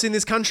journalists in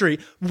this country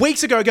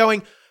weeks ago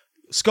going,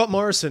 Scott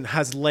Morrison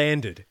has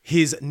landed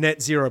his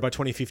net zero by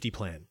 2050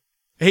 plan.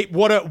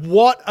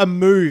 What a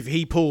move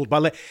he pulled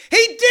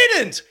he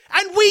didn't,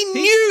 and we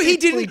knew he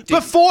didn't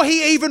before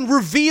he even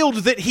revealed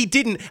that he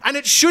didn't. And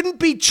it shouldn't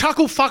be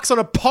chuckle fucks on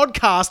a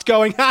podcast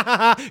going, ha ha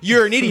ha,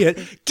 you're an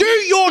idiot. Do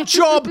your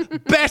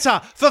job better,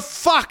 for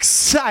fuck's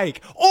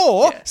sake,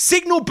 or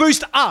signal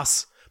boost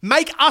us.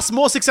 Make us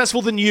more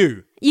successful than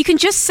you. You can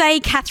just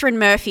say Catherine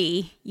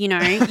Murphy, you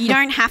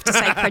don't have to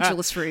say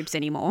Credulous Rubes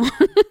anymore.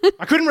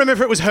 I couldn't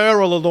remember if it was her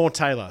or Lenore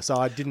Taylor, so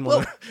I didn't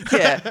want to.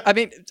 Yeah, I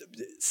mean,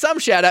 some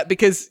shout out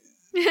because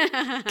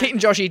Keaton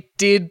Joshi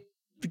did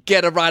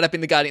get a write-up in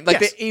The Guardian. Like,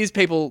 there is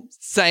people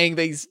saying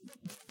these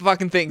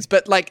fucking things,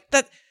 but like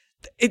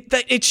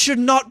it should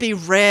not be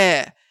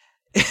rare.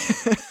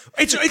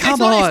 It's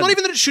not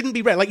even that it shouldn't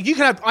be rare. Like, you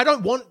can have, I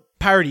don't want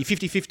parody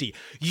 50-50.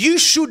 You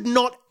should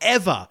not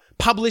ever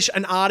publish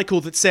an article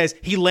that says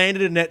he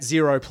landed a net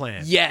zero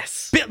plan.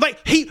 Yes.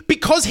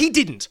 Because he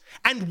didn't,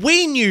 and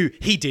we knew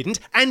he didn't,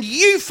 and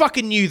you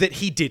fucking knew that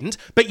he didn't,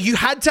 but you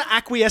had to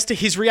acquiesce to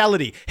his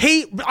reality.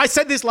 I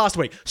said this last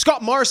week.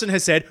 Scott Morrison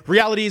has said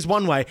reality is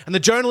one way, and the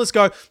journalists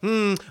go,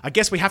 I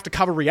guess we have to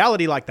cover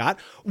reality like that.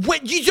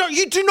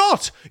 You do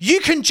not. You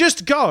can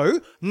just go,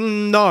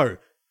 no.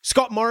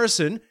 Scott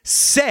Morrison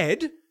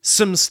said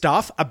some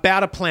stuff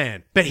about a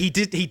plan, but he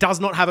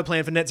does not have a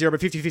plan for net zero by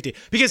 50-50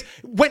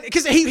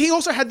 because he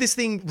also had this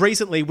thing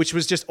recently, which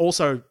was just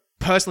also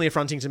personally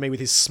affronting to me with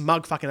his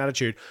smug fucking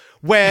attitude,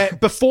 where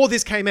before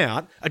this came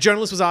out, a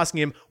journalist was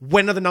asking him,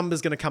 when are the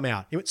numbers going to come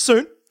out? He went,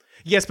 soon.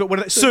 Yes, but when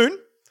are they? Soon.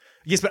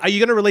 Yes, but are you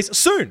going to release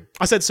soon?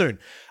 I said soon.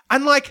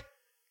 And like,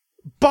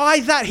 by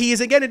that, he is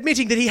again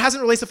admitting that he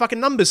hasn't released the fucking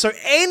numbers. So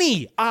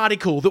any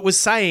article that was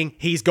saying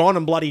he's gone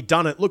and bloody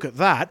done it, look at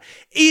that,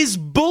 is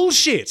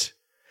bullshit.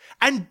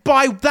 And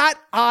by that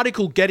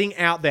article getting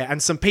out there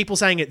and some people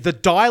saying it, the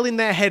dial in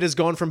their head has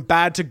gone from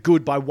bad to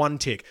good by one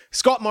tick.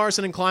 Scott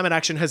Morrison and climate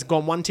action has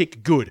gone one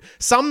tick good.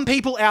 Some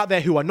people out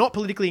there who are not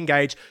politically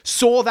engaged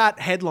saw that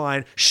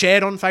headline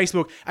shared on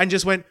Facebook and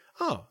just went,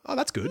 oh,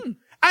 that's good.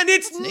 And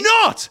it's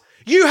not.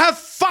 You have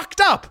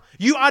fucked up.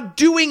 You are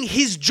doing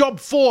his job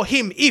for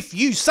him if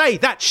you say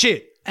that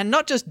shit. And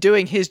not just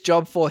doing his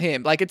job for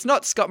him. Like, it's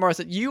not Scott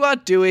Morrison. You are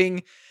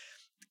doing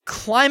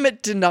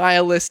climate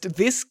denialist,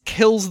 this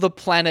kills the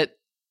planet,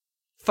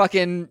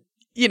 fucking,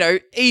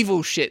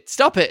 evil shit.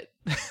 Stop it.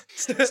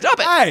 Stop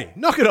it. Hey,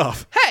 knock it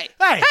off. Hey.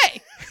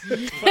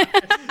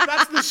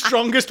 That's the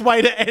strongest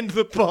way to end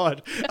the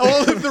pod.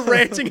 All of the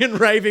ranting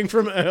and raving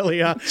from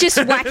earlier. Just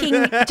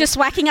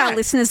whacking our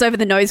listeners over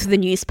the nose with a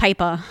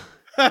newspaper.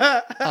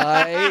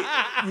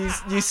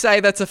 You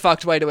say that's a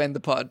fucked way to end the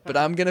pod, but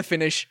I'm going to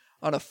finish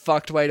on a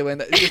fucked way to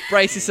end it. Just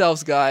brace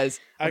yourselves, guys.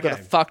 I've got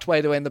a fucked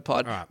way to end the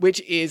pod, which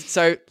is,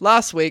 so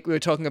last week we were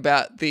talking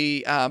about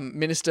the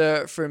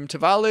minister from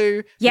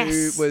Tuvalu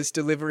who was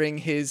delivering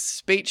his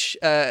speech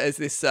as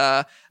this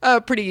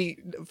pretty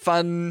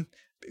fun,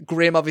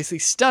 grim, obviously,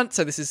 stunt.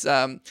 So this is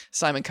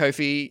Simon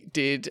Kofi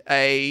did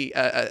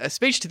a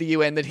speech to the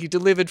UN that he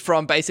delivered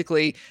from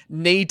basically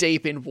knee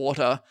deep in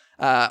water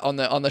on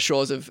the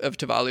shores of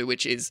Tuvalu,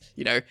 which is,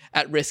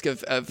 at risk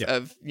of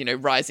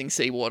rising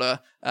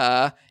seawater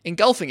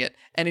engulfing it.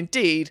 And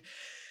indeed,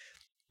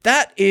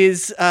 that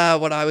is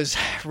what I was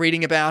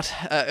reading about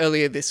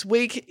earlier this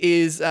week.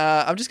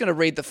 I'm just going to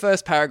read the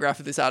first paragraph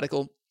of this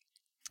article.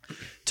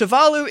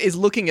 Tuvalu is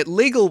looking at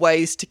legal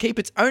ways to keep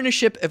its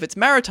ownership of its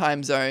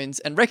maritime zones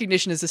and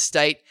recognition as a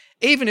state,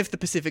 even if the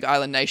Pacific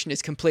Island nation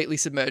is completely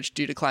submerged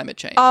due to climate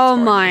change. Oh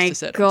my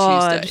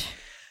God.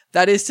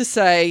 That is to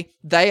say,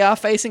 they are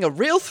facing a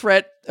real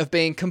threat of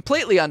being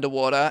completely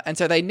underwater, and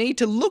so they need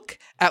to look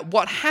at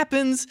what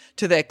happens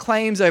to their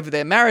claims over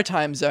their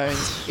maritime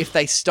zones if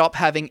they stop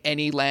having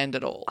any land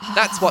at all.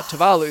 That's what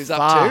Tuvalu's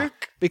up to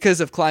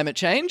because of climate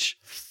change.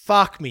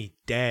 Fuck me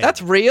dead.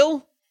 That's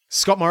real.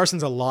 Scott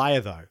Morrison's a liar,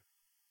 though.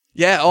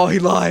 Yeah, he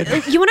lied.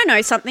 You want to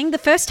know something? The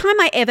first time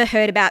I ever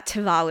heard about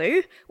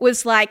Tuvalu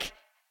was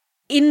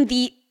in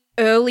the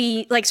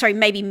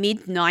maybe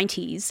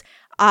mid-90s.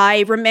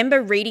 I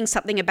remember reading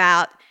something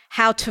about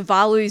how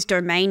Tuvalu's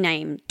domain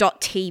name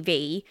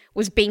 .tv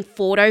was being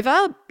fought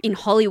over in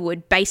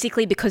Hollywood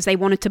basically because they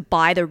wanted to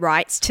buy the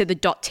rights to the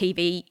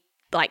 .tv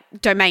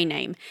domain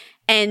name.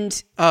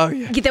 And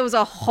there was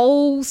a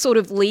whole sort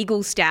of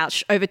legal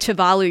stoush over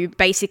Tuvalu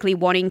basically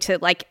wanting to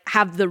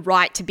have the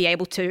right to be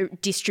able to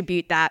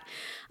distribute that.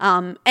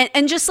 And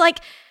just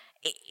it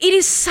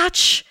is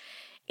such,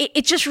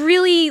 it just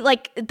really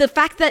the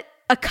fact that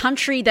a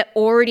country that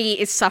already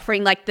is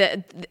suffering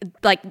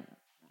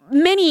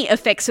many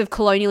effects of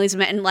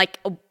colonialism and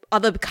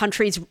other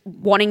countries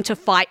wanting to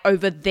fight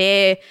over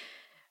their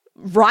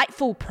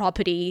rightful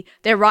property,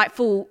 their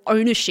rightful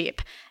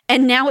ownership.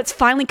 And now it's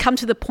finally come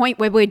to the point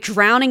where we're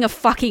drowning a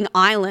fucking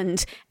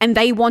island and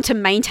they want to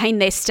maintain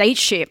their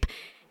stateship.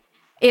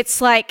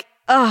 It's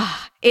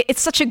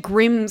it's such a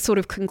grim sort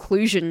of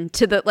conclusion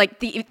to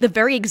the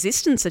very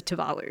existence of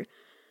Tuvalu.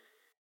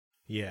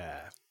 Yeah.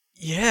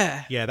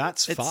 Yeah. Yeah,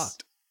 that's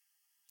fucked.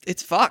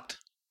 It's fucked.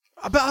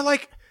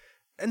 But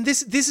and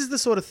this is the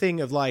sort of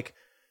thing of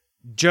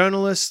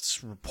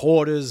journalists,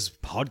 reporters,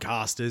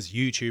 podcasters,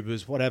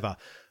 YouTubers, whatever,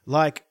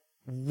 like,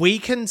 we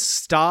can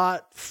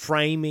start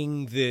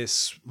framing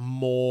this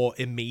more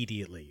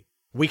immediately.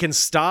 We can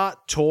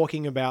start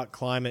talking about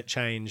climate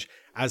change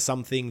as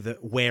something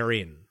that we're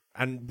in.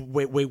 And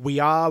we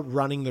are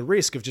running the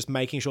risk of just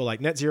making sure, like,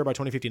 net zero by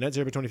 2050, net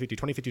zero by 2050,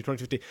 2050,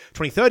 2050,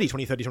 2030,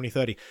 2030,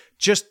 2030,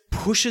 just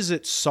pushes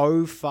it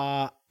so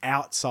far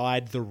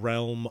outside the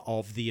realm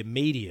of the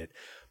immediate.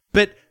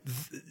 But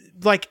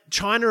like,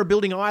 China are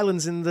building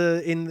islands in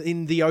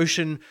the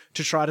ocean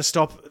to try to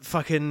stop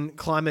fucking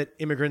climate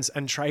immigrants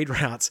and trade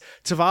routes.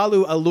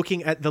 Tuvalu are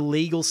looking at the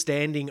legal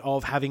standing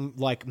of having,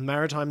 like,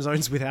 maritime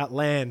zones without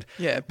land.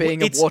 Yeah,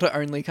 being a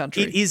water-only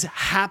country. It is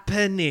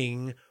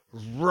happening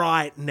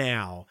right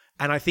now.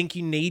 And I think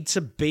you need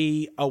to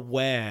be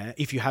aware,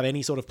 if you have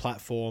any sort of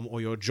platform or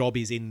your job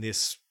is in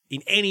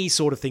any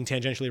sort of thing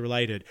tangentially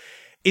related,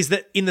 is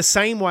that in the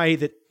same way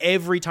that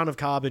every ton of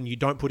carbon you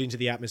don't put into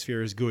the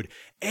atmosphere is good,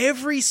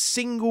 every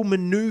single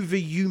maneuver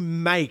you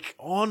make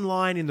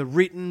online in the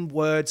written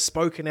word,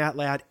 spoken out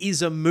loud,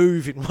 is a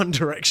move in one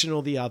direction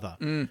or the other.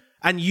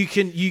 And you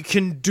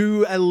can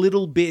do a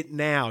little bit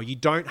now. You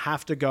don't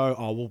have to go,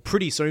 oh, well,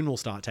 pretty soon we'll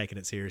start taking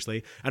it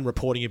seriously and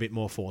reporting a bit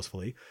more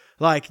forcefully.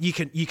 Like, you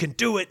can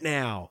do it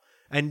now.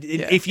 And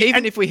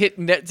if we hit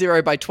net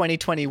zero by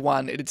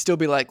 2021, it'd still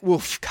be like,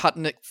 woof,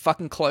 cutting it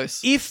fucking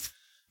close. If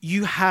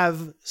you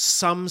have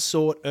some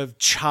sort of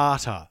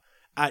charter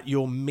at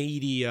your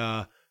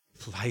media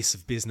place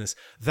of business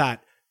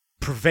that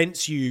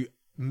prevents you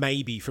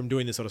maybe from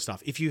doing this sort of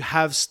stuff, if you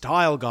have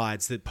style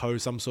guides that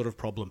pose some sort of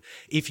problem,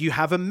 if you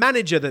have a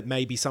manager that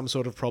may be some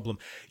sort of problem,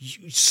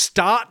 you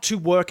start to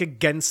work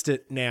against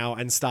it now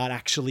and start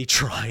actually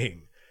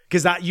trying.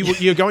 Because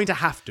you're going to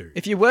have to.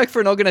 If you work for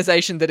an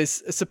organization that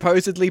is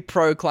supposedly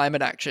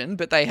pro-climate action,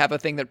 but they have a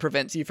thing that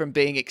prevents you from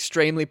being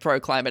extremely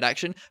pro-climate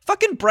action,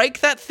 fucking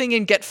break that thing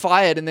and get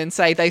fired and then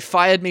say, they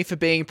fired me for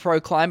being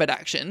pro-climate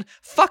action.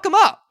 Fuck them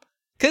up.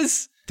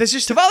 Because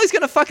Tavali's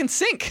going to fucking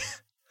sink.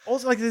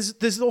 Also, like,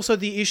 there's also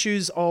the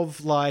issues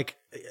of, like,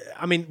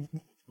 I mean,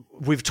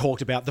 we've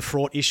talked about the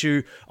fraught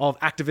issue of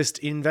activist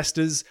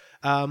investors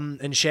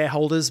and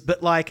shareholders,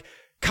 but, like,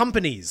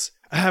 companies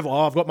I've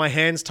got my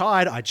hands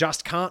tied. I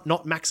just can't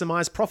not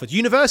maximize profits.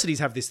 Universities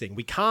have this thing.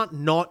 We can't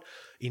not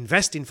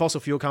invest in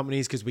fossil fuel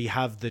companies because we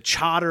have the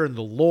charter and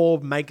the law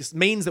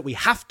means that we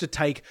have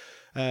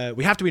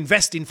to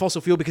invest in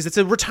fossil fuel because it's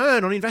a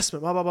return on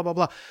investment, blah, blah, blah, blah,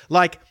 blah.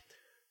 Like,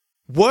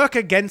 work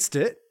against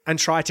it and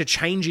try to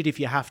change it if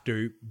you have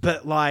to.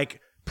 But,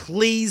 like,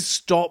 please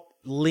stop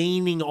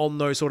leaning on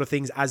those sort of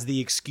things as the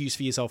excuse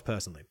for yourself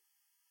personally.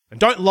 And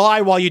don't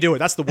lie while you do it.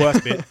 That's the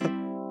worst bit.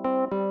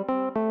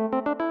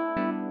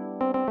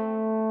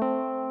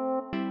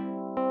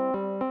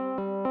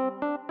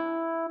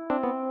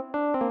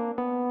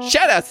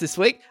 Shoutouts this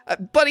week.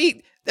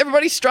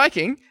 Everybody's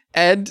striking,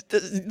 and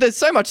there's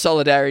so much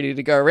solidarity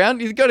to go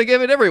around. You've got to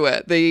give it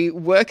everywhere. The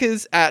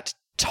workers at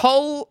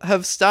Toll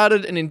have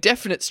started an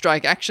indefinite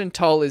strike action.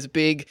 Toll is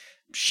big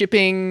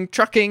shipping,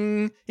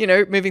 trucking,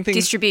 moving things.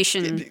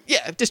 Distribution.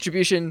 Yeah,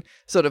 distribution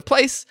sort of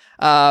place.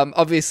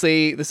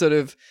 Obviously, the sort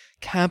of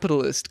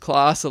capitalist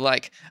class are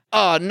like,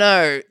 oh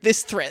no,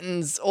 this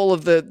threatens all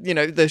of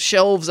the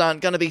shelves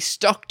aren't going to be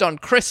stocked on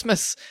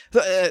Christmas.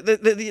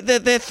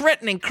 They're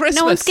threatening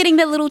Christmas. No one's getting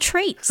their little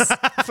treats.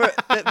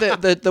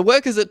 The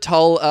workers at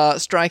Toll are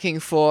striking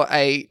for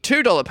a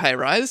 $2 pay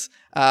rise.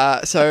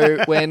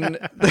 So when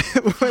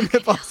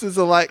the bosses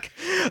are like,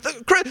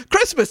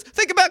 Christmas,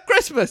 think about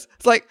Christmas.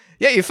 It's like,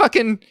 yeah, you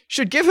fucking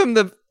should give them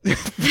the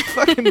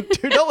fucking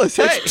 $2.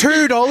 Hey, it's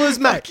 $2,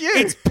 mate.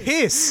 It's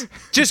piss.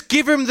 Just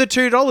give them the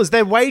 $2.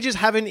 Their wages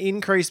haven't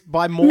increased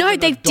by more. No,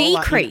 they've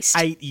decreased.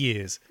 8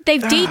 years.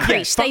 They've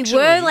decreased. They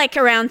were like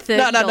around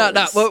 $30.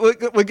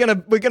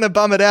 No. We're gonna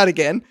bum it out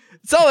again.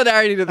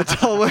 Solidarity to the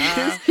Toll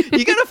workers.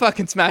 You're gonna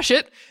fucking smash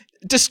it.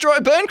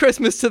 Burn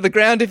Christmas to the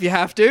ground if you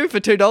have to for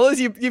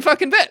 $2. You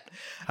fucking bet.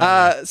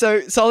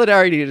 So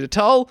solidarity to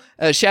Toll.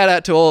 Shout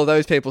out to all of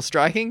those people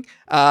striking.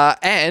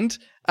 And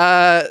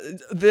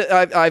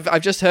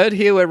I've just heard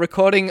here we're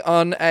recording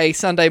on a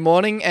Sunday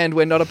morning, and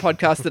we're not a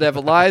podcast that ever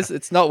lies.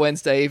 It's not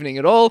Wednesday evening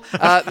at all.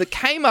 The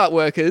Kmart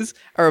workers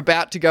are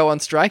about to go on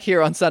strike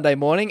here on Sunday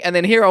morning, and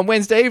then here on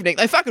Wednesday evening,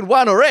 they fucking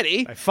won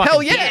already.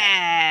 Hell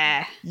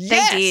yeah!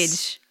 Yes! They did.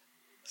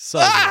 So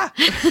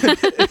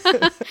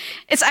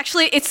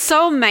it's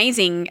so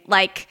amazing.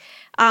 Like,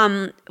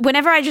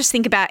 whenever I just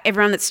think about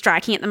everyone that's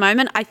striking at the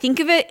moment, I think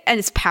of it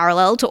as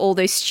parallel to all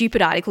those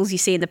stupid articles you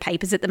see in the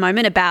papers at the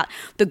moment about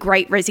the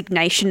Great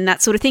Resignation and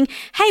that sort of thing.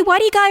 Hey, why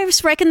do you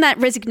guys reckon that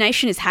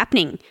resignation is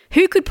happening?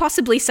 Who could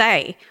possibly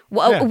say?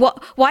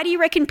 Why do you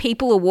reckon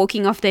people are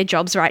walking off their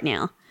jobs right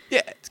now?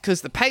 Yeah, it's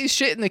because the pay's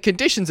shit and the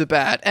conditions are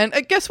bad. And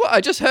guess what?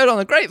 I just heard on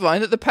the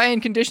grapevine that the pay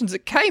and conditions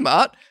at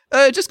Kmart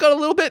just got a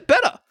little bit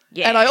better.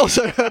 Yeah. And I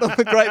also heard on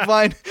the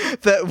grapevine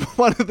that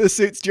one of the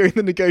suits during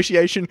the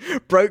negotiation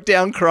broke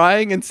down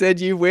crying and said,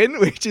 "You win,"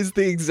 which is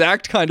the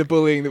exact kind of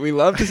bullying that we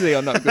love to see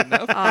on Not Good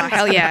Enough. Oh,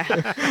 hell yeah.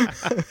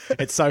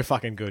 It's so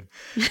fucking good.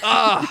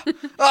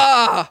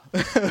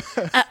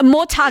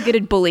 More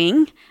targeted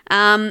bullying.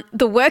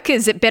 The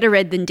workers at Better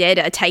Red Than Dead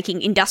are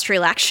taking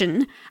industrial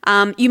action.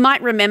 You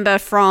might remember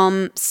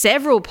from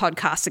several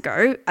podcasts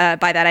ago,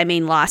 by that I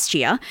mean last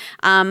year,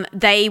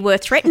 they were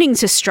threatening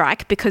to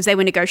strike because they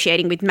were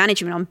negotiating with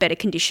management on better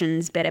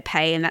conditions, better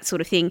pay, and that sort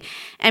of thing.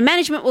 And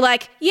management were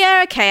like, yeah,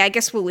 okay, I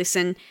guess we'll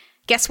listen.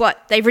 Guess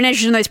what? They've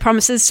reneged on those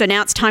promises, so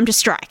now it's time to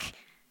strike.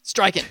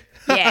 Striking.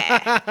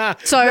 Yeah.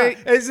 So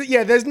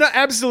There's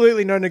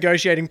absolutely no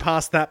negotiating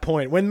past that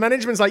point. When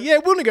management's like, yeah,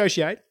 we'll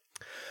negotiate.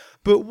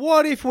 But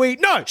what if we...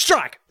 No,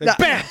 strike! Then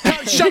bam!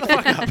 Shut the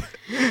fuck up.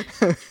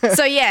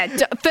 So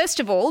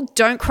first of all,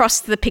 don't cross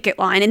the picket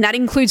line, and that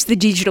includes the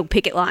digital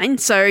picket line.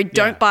 So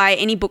don't buy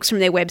any books from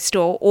their web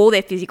store or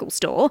their physical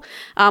store,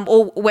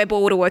 or web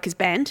order work is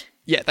banned.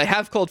 Yeah, they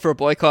have called for a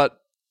boycott,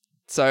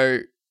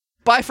 so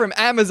buy from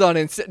Amazon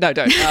instead. No,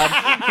 don't.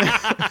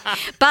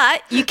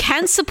 But you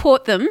can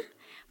support them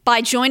by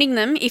joining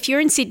them. If you're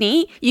in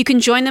Sydney, you can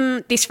join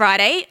them this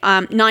Friday,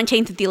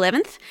 19th of the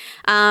 11th,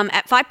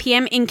 at 5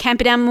 p.m. in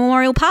Camperdown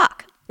Memorial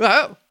Park.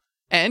 Oh.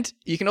 And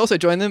you can also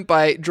join them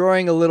by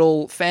drawing a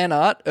little fan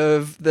art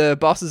of the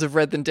bosses of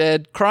Red Than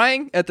Dead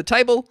crying at the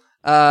table.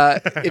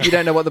 If you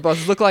don't know what the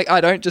bosses look like,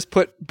 I don't. Just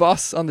put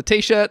boss on the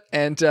t-shirt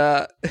and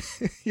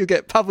you'll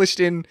get published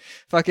in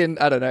fucking,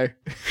 I don't know.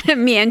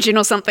 Me Engine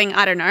or something,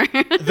 I don't know.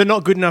 The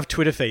Not Good Enough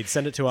Twitter feed.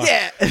 Send it to us.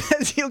 Yeah,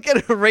 you'll get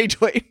a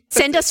retweet.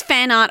 Send us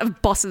fan art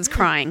of bosses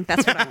crying.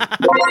 That's what I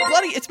want.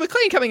 Bloody, it's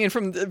McLean coming in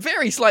from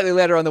very slightly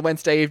later on the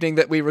Wednesday evening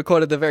that we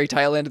recorded the very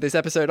tail end of this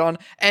episode on,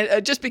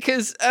 and just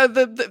because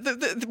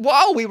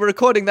while we were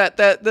recording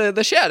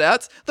the shout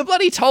outs, the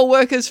bloody toll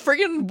workers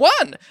friggin'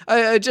 won.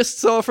 I just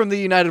saw from the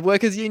United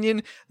Workers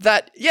Union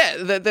that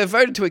they've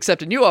voted to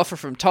accept a new offer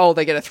from Toll.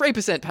 They get a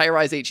 3% pay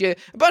rise each year,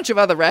 a bunch of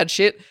other rad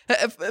shit.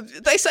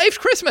 They saved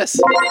Christmas.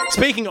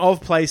 Speaking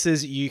of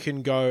places you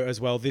can go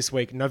as well this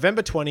week,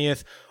 November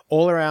 20th,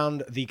 all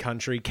around the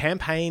country,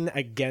 Campaign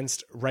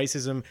Against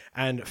Racism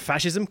and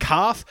Fascism,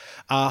 CARF,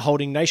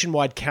 holding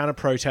nationwide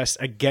counter-protests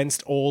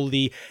against all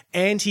the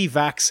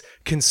anti-vax,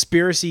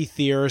 conspiracy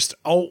theorist,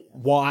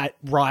 alt-white,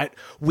 right,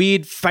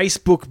 weird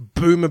Facebook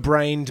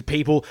boomer-brained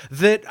people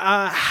that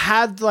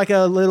had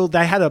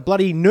they had a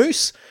bloody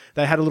noose.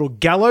 They had a little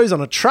gallows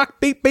on a truck,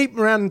 beep, beep,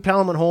 around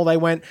Parliament Hall. They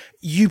went.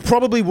 You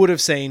probably would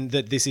have seen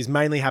that this is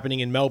mainly happening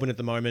in Melbourne at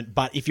the moment,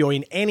 but if you're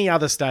in any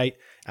other state,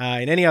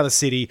 in any other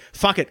city,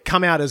 fuck it,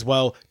 come out as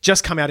well.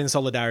 Just come out in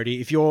solidarity.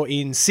 If you're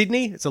in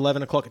Sydney, it's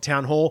 11 o'clock at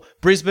Town Hall.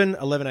 Brisbane,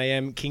 11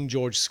 a.m, King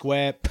George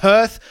Square.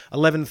 Perth,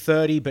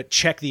 11:30, but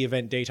check the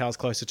event details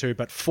closer to.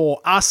 But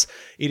for us,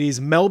 it is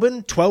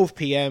Melbourne, 12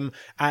 p.m.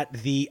 at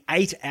the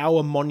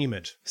 8-Hour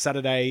Monument,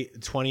 Saturday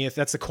 20th.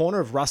 That's the corner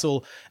of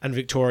Russell and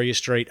Victoria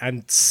Street.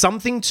 And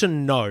something to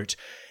note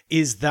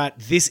is that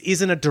this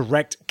isn't a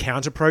direct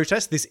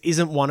counter-protest. This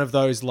isn't one of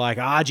those like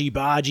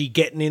argy-bargy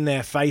getting in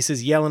their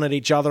faces, yelling at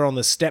each other on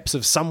the steps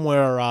of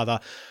somewhere or other.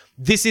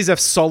 This is a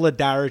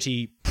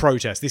solidarity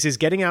protest. This is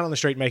getting out on the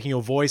street, making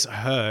your voice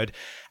heard.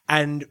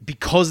 And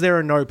because there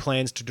are no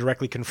plans to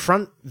directly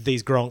confront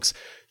these gronks,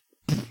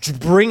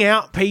 bring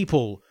out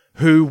people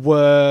who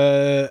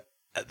were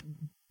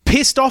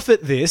pissed off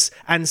at this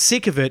and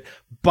sick of it,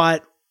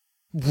 but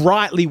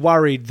rightly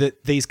worried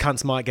that these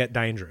cunts might get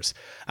dangerous.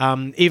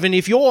 Even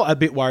if you're a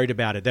bit worried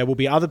about it, there will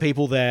be other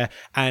people there.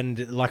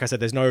 And like I said,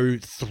 there's no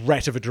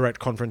threat of a direct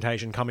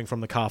confrontation coming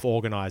from the CARF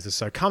organisers.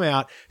 So come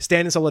out,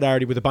 stand in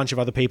solidarity with a bunch of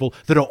other people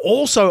that are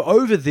also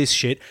over this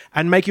shit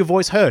and make your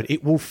voice heard.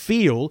 It will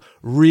feel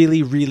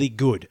really, really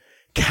good.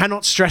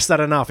 Cannot stress that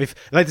enough.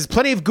 There's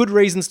plenty of good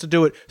reasons to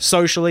do it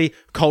socially,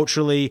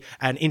 culturally,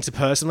 and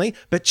interpersonally,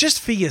 but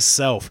just for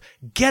yourself,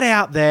 get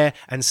out there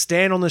and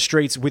stand on the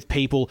streets with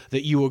people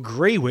that you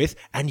agree with,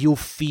 and you'll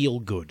feel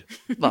good.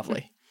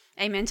 Lovely.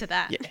 Amen to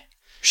that. Yeah.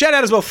 Shout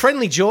out as well,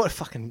 Friendly George.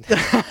 Fucking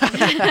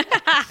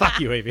fuck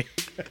you, Evie.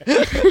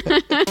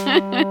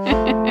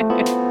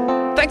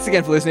 Thanks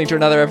again for listening to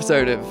another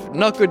episode of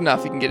Not Good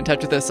Enough. You can get in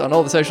touch with us on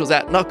all the socials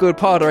at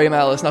NotGoodPod or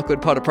email us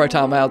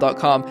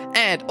notgoodpod@protonmail.com.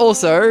 And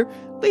also,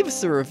 leave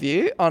us a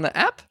review on an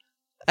app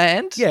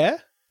and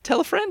tell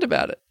a friend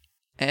about it.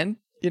 And,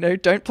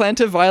 don't plan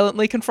to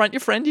violently confront your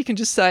friend. You can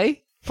just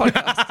say,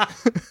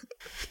 podcast.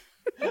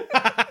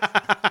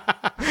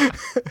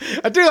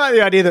 I do like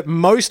the idea that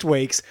most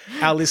weeks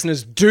our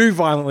listeners do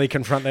violently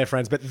confront their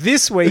friends, but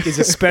this week is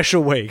a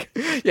special week.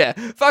 Yeah,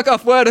 fuck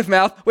off word of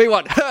mouth. We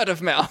want herd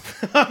of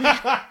mouth.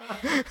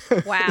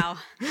 Wow.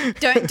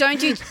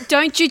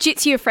 Don't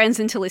jiu-jitsu your friends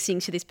into listening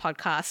to this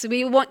podcast.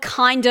 We want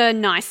kinder,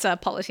 nicer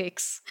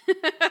politics.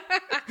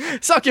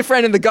 Sock your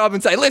friend in the gob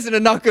and say, listen to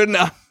Not Good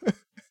Enough.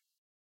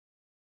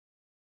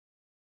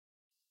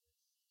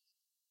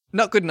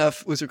 Not Good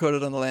Enough was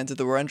recorded on the lands of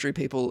the Wurundjeri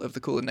people of the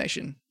Kulin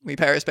Nation. We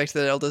pay respect to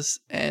their elders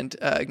and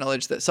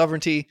acknowledge that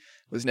sovereignty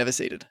was never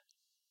ceded.